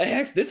also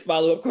ask this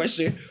follow-up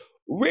question.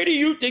 Where do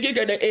you think you're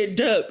going to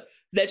end up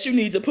that you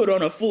need to put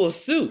on a full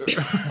suit?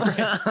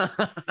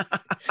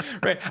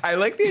 Right. I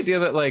like the idea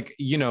that, like,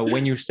 you know,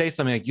 when you say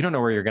something like you don't know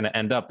where you're going to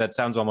end up, that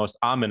sounds almost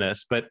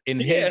ominous. But in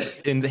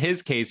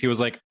his case, he was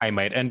like, I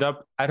might end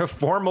up at a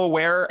formal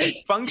wear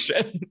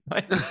function.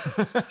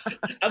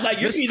 I'm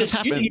like, you're either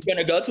going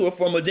to go to a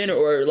formal dinner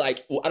or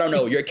like, I don't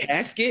know, your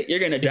casket, you're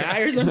going to die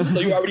or something. So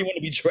you already want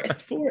to be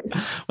dressed for it.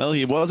 Well,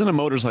 he was in a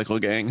motorcycle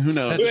gang. Who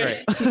knows?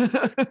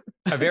 That's right.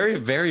 A very,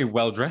 very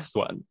well-dressed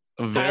one.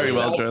 A very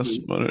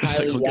well-dressed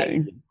motorcycle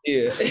gang.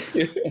 Yeah.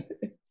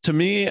 To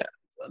me,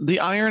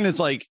 the iron is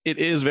like, it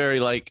is very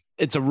like,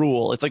 it's a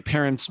rule. It's like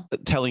parents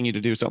telling you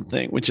to do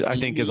something, which I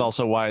think is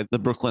also why the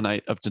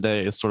Brooklynite of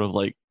today is sort of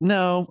like,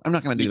 no, I'm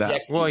not going to do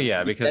that. Well,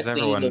 yeah, because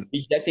everyone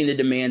rejecting the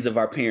demands of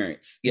our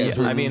parents. Yes,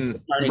 yeah, I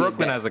mean,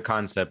 Brooklyn as a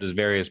concept is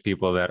various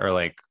people that are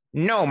like,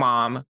 no,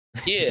 mom.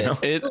 Yeah,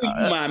 you know?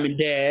 Mom and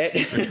dad.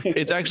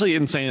 It's actually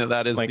insane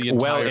that is like the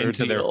entire well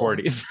into their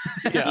 40s.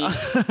 Yeah.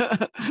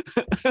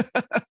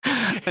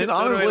 And it's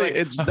honestly, like,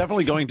 it's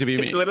definitely going to be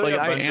me. It's literally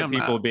like, a bunch of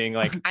people being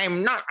like,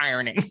 I'm not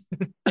ironing.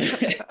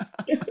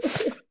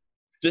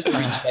 Just a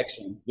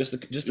rejection. Just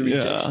a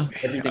rejection.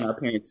 Everything our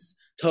parents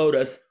told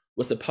us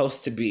was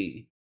supposed to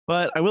be.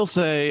 But I will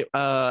say,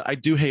 I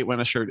do hate when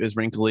a shirt is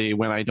wrinkly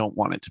when I don't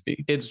want it to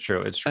be. It's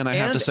true. It's true. And I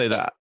have to say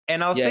that.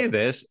 And I'll say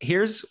this,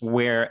 here's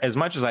where, as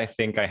much as I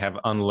think I have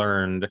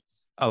unlearned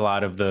a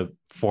lot of the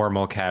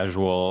formal,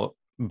 casual,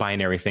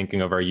 binary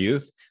thinking of our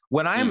youth,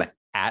 when I'm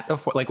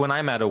when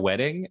I'm at a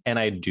wedding and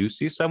I do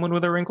see someone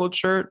with a wrinkled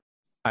shirt,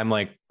 I'm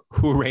like,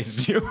 who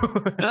raised you?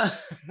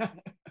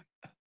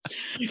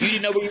 You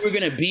didn't know where you were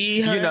going to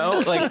be, huh? You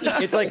know, like,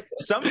 it's like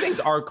some things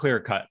are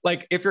clear cut.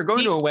 Like if you're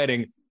going to a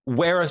wedding,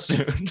 wear a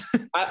suit.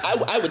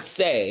 I would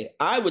say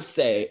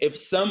if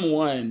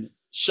someone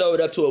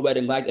showed up to a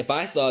wedding, like if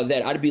I saw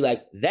that, I'd be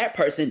like, that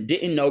person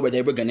didn't know where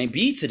they were going to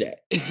be today.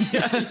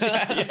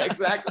 Yeah,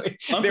 exactly.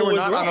 They were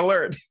not on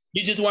alert.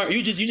 You just weren't.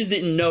 You just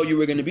didn't know you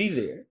were going to be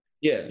there.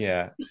 Yeah.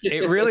 Yeah.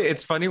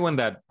 It's funny when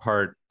that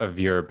part of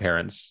your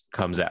parents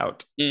comes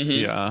out. Mm-hmm.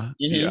 Yeah.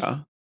 Mm-hmm. Yeah.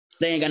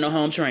 They ain't got no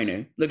home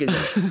trainer. Look at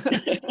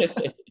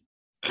that.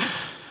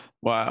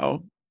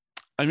 Wow.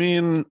 I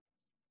mean,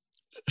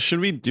 should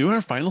we do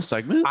our final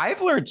segment?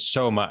 I've learned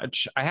so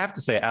much. I have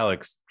to say,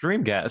 Alex,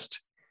 dream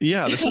guest.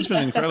 Yeah, this has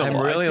been incredible. I'm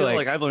really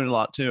like I've learned a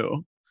lot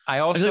too.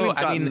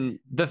 I mean,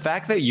 the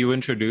fact that you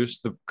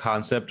introduced the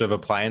concept of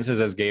appliances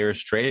as gay or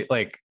straight,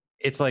 like,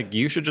 it's like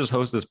you should just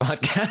host this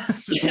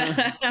podcast.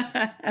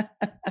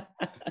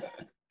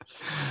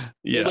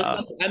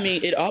 Yeah. I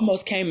mean, it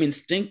almost came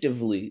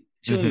instinctively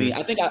to me.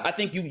 I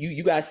think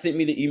you guys sent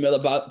me the email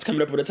about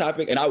coming up with a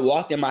topic, and I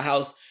walked in my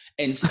house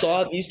and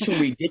saw these two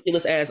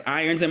ridiculous ass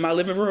irons in my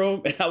living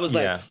room, and I was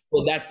like,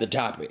 well, that's the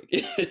topic.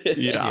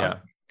 Yeah.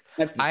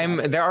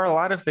 There are a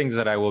lot of things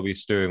that I will be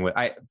stewing with.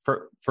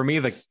 For me,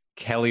 the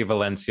Kelly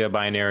Valencia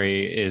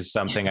binary is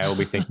something I will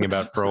be thinking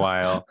about for a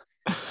while.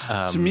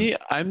 To me,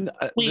 I'm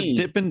the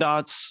Dippin'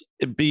 Dots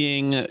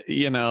being,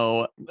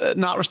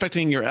 not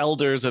respecting your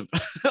elders of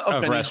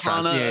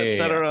restaurants,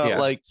 etc. Yeah.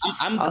 Like,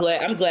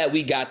 I'm glad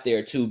we got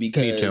there too,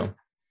 because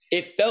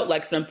it felt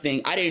like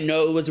something I didn't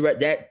know it was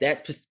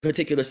that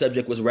particular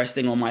subject was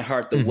resting on my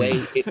heart the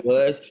way it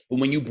was. But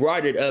when you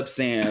brought it up,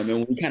 Sam,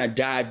 and we kind of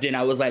dived in,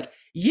 I was like,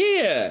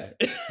 yeah.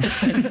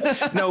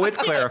 No, it's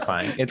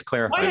clarifying. It's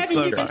clarifying. Why haven't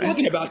you been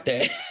talking about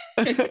that?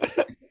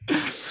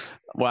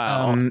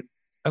 Wow.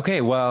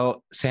 Okay,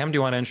 well, Sam, do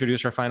you want to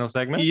introduce our final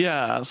segment?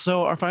 Yeah,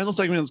 so our final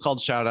segment is called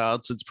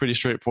Shoutouts. It's pretty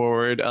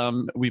straightforward.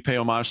 We pay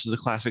homage to the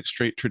classic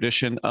straight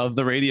tradition of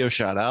the radio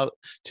shoutout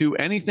to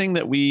anything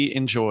that we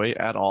enjoy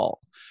at all.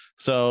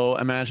 So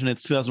imagine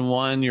it's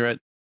 2001, you're at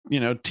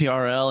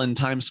TRL in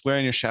Times Square,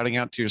 and you're shouting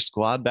out to your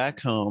squad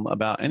back home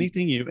about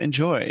anything you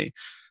enjoy.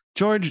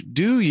 George,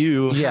 do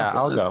you? Yeah,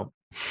 I'll go.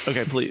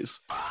 Okay, please.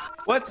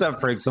 What's up,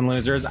 freaks and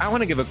losers? I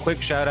want to give a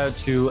quick shout out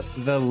to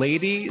the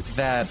lady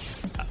that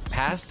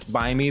passed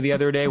by me the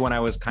other day when I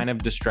was kind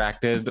of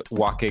distracted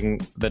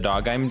walking the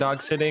dog I'm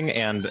dog sitting,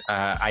 and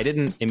I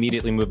didn't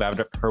immediately move out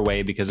of her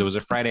way because it was a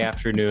Friday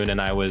afternoon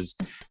and I was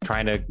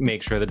trying to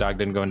make sure the dog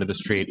didn't go into the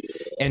street.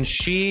 And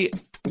she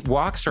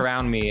walks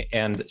around me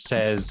and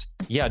says,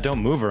 yeah, don't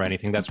move or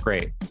anything, that's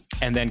great,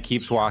 and then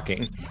keeps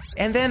walking.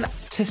 And then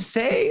to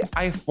say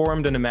I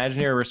formed an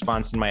imaginary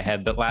response in my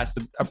head that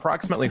lasted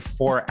approximately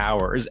 4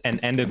 hours and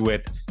ended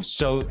with,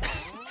 so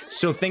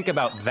think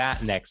about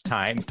that next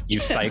time, you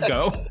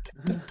psycho.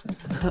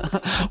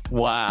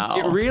 Wow.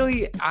 It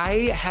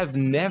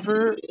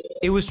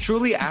was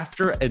truly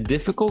after a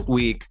difficult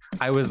week.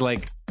 I was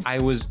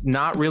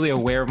not really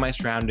aware of my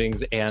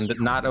surroundings and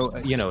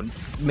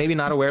maybe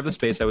not aware of the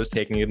space I was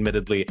taking,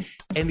 admittedly.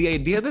 And the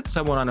idea that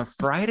someone on a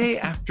Friday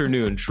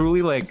afternoon,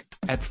 truly like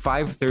at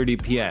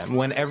 5:30 p.m.,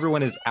 when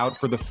everyone is out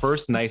for the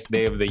first nice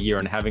day of the year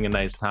and having a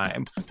nice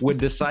time, would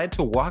decide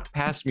to walk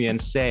past me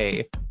and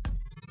say,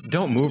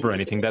 don't move or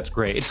anything, that's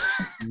great.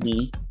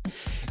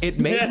 It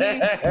made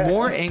me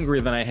more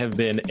angry than I have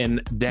been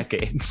in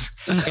decades.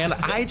 And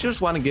I just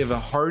want to give a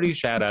hearty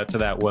shout out to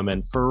that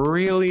woman for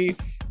really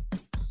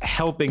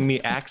helping me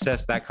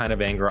access that kind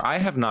of anger I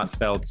have not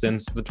felt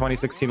since the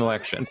 2016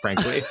 election,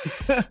 frankly.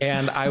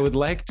 And I would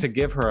like to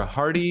give her a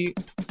hearty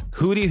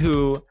hooty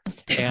hoo,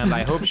 and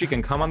I hope she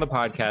can come on the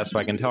podcast so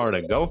I can tell her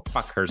to go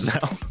fuck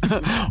herself.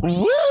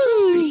 Woo!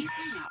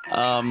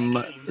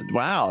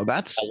 Wow,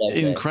 that's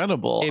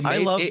incredible. I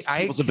love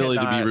people's ability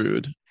to be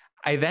rude.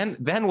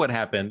 Then what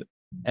happened,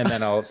 and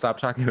then I'll stop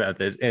talking about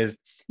this, is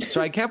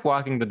so I kept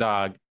walking the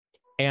dog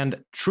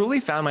and truly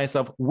found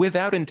myself,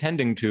 without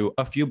intending to,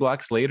 a few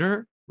blocks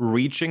later,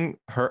 reaching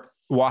her,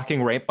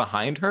 walking right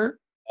behind her.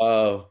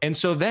 Oh. And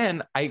so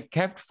then I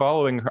kept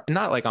following her,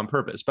 not like on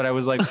purpose, but I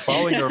was like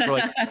following her for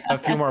like a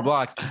few more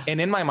blocks. And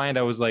in my mind,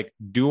 I was like,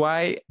 do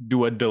I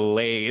do a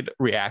delayed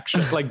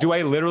reaction? Like, do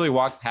I literally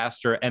walk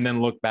past her and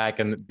then look back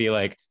and be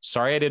like,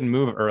 sorry, I didn't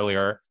move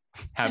earlier.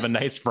 Have a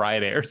nice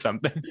Friday or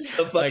something.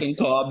 A fucking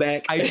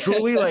callback. I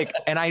truly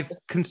and I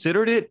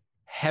considered it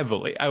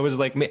heavily. I was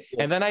like,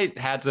 and then I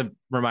had to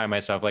remind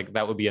myself, like,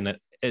 that would be a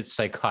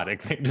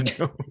psychotic thing to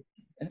do.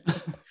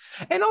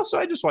 And also,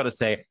 I just want to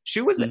say,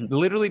 she was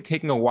literally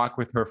taking a walk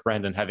with her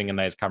friend and having a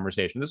nice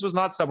conversation. This was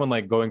not someone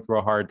like going through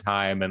a hard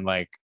time and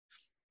like,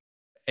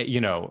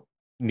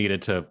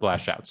 needed to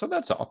lash out. So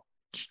that's all.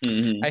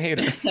 I hate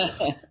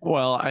her.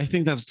 Well, I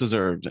think that's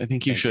deserved. I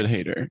think you should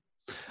hate her.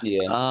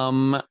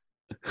 Yeah.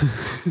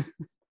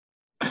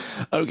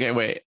 Okay,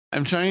 wait.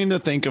 I'm trying to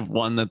think of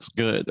one that's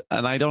good,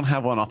 and I don't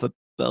have one off the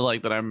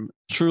that I'm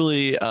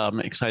truly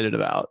excited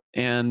about.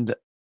 And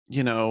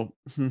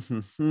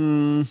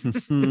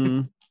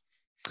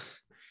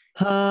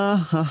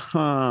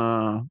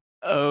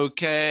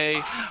Okay,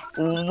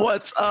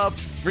 what's up,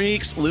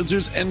 freaks,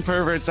 losers, and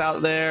perverts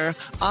out there?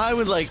 I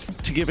would like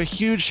to give a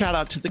huge shout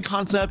out to the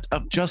concept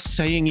of just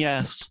saying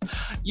yes.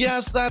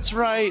 yes, that's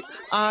right.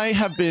 I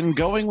have been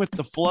going with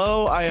the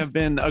flow. I have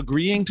been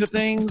agreeing to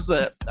things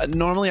that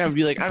normally I would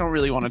be like, I don't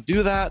really want to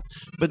do that.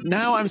 But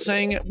now I'm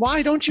saying,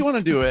 why don't you want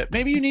to do it?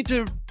 Maybe you need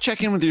to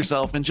check in with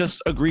yourself and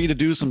just agree to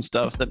do some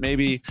stuff that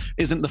maybe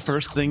isn't the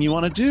first thing you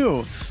want to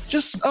do.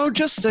 Just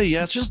say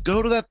yes. Just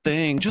go to that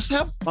thing. Just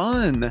have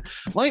fun.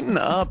 Lighten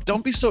up.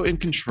 Don't be so in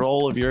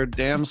control of your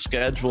damn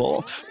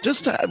schedule.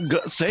 Just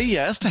say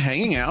yes to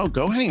hanging out.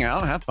 Go hang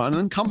out, have fun, and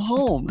then come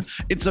home.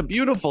 It's a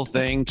beautiful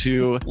thing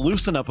to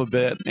loosen up a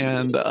bit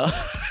and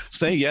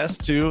say yes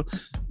to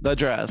the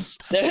dress.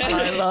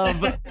 I love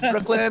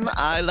Brooklyn.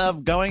 I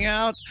love going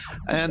out,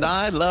 and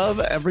I love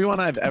everyone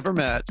I've ever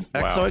met.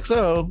 Wow.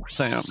 XOXO,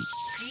 Sam.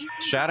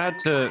 Shout out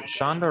to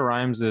Shonda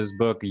Rhimes'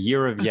 book,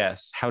 Year of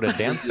Yes, How to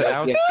Dance It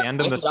Out,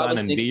 Stand in the Sun,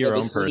 and Be Your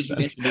Own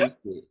Person.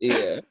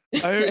 Yeah.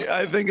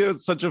 I think it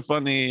was such a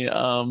funny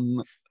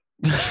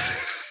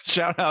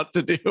shout out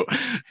to do.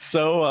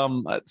 So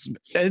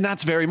and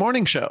that's very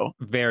morning show.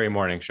 Very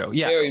morning show.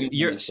 Yeah. Very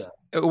morning show.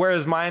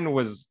 Whereas mine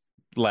was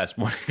less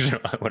morning show,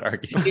 I would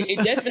argue.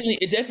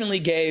 It definitely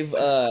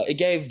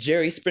gave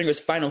Jerry Springer's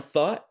Final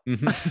Thought.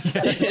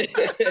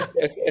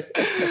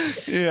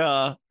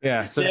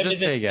 Yeah. So Sam just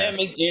say yes.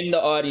 Sam is in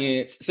the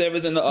audience. Sam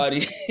is in the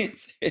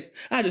audience.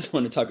 I just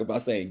want to talk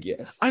about saying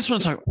yes. I just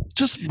want to talk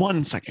just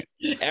 1 second.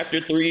 After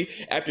three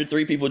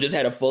people just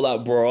had a full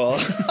out brawl.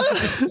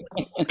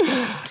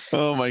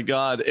 Oh my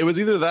God. It was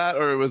either that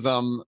or it was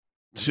a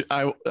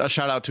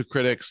shout out to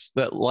critics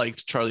that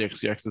liked Charlie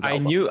XCX's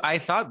album. I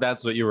thought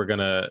that's what you were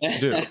gonna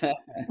do.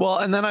 Well,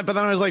 and then I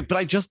was like, but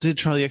I just did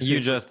Charlie XCX. You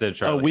just did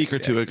Charlie a week XCX. or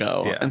two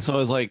ago. Yeah. And so I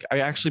was like, I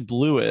actually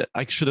blew it.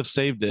 I should have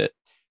saved it.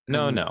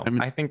 No.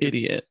 I'm an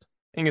idiot.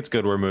 I think it's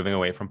good we're moving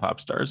away from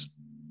pop stars.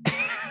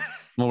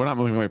 Well, we're not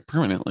moving away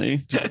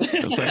permanently. Just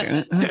a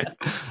second.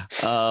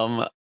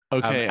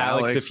 Okay,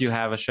 Alex, if you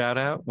have a shout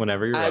out,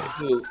 whenever you're ready. I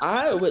do.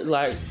 I would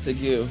like to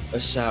give a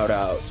shout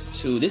out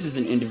to, this is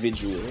an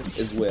individual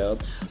as well,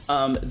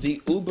 the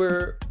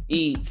Uber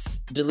Eats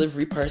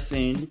delivery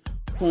person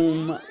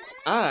whom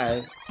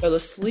I fell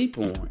asleep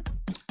on.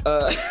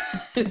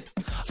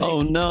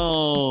 Oh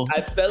no!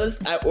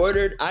 I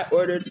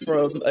ordered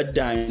from a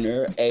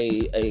diner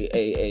a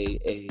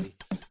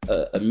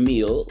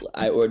meal.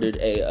 I ordered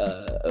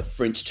a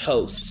French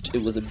toast.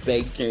 It was a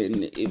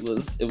bacon. It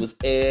was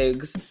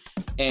eggs,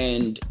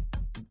 and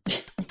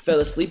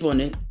fell asleep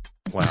on it.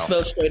 Wow!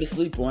 Fell straight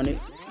asleep on it.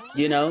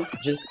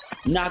 Just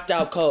knocked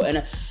out cold.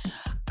 And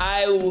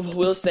I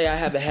will say I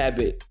have a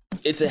habit.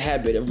 It's a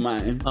habit of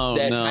mine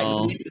that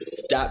I need to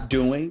stop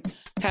doing.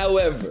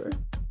 However,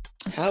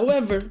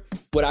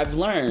 what I've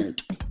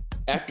learned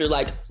after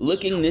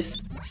looking this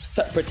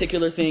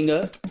particular thing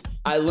up,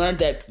 I learned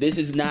that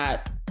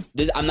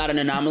I'm not an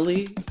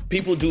anomaly.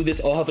 People do this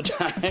all the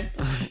time.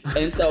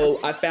 And so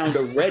I found a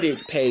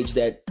Reddit page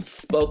that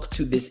spoke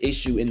to this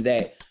issue, in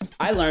that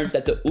I learned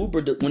that the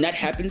Uber, when that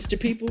happens to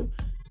people,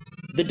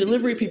 the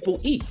delivery people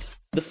eat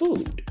the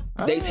food.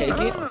 They take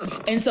it.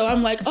 And so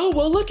I'm like, oh,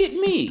 well, look at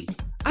me.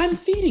 I'm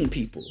feeding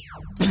people.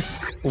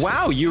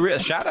 Wow,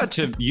 shout out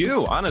to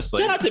you,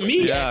 honestly. Shout out to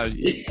me. Yeah,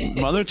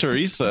 Mother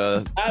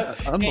Teresa.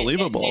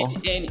 Unbelievable.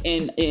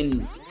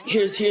 And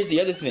here's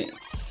the other thing.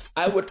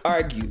 I would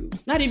argue,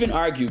 not even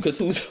argue, because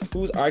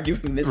who's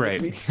arguing this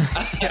with me?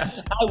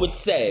 I would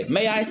say,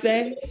 may I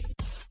say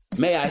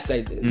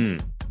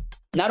this?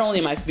 Not only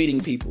am I feeding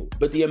people,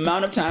 but the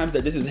amount of times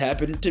that this has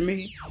happened to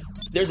me,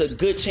 there's a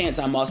good chance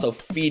I'm also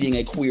feeding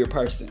a queer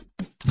person.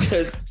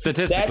 Because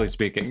statistically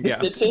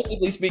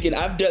speaking,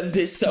 I've done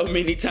this so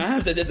many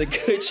times that there's a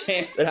good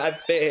chance that I've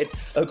fed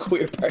a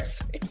queer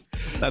person.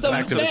 That's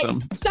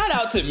activism. Shout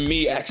out to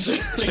me, actually.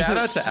 Shout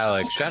out to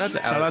Alex. Shout out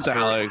to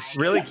Alex.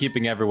 Really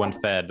keeping everyone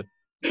fed.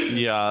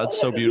 Yeah, it's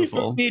so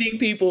beautiful. Feeding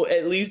people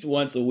at least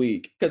once a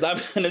week, because I'm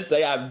gonna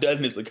say I've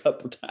done this a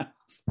couple times.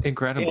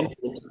 Incredible.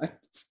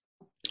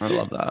 I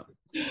love that.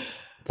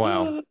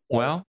 Wow.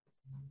 Well,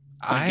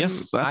 I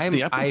guess that's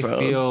the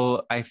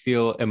episode. I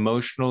feel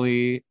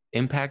emotionally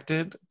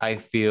impacted. I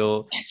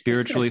feel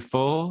spiritually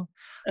full.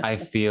 I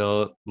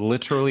feel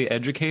literally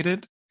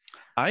educated.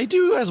 I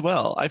do as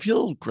well. I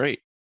feel great.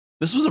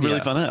 This was a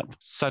really fun app.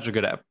 Such a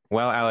good app.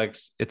 Well,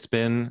 Alex, it's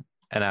been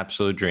an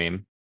absolute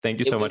dream. Thank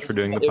you so much for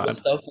doing the pod. It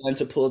was so fun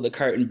to pull the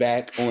curtain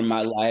back on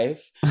my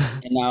life.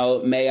 And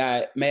now may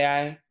I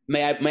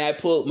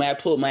pull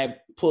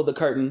the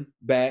curtain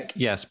back?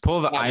 Yes,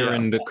 pull the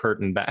ironed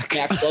curtain back.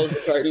 May I close the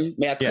curtain?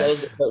 May I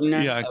close the curtain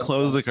now? Yeah,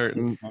 close the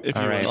curtain, if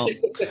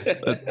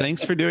you will.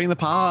 Thanks for doing the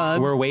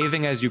pod. We're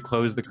waving as you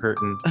close the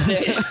curtain.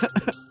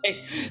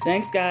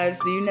 Thanks,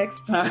 guys. See you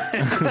next time.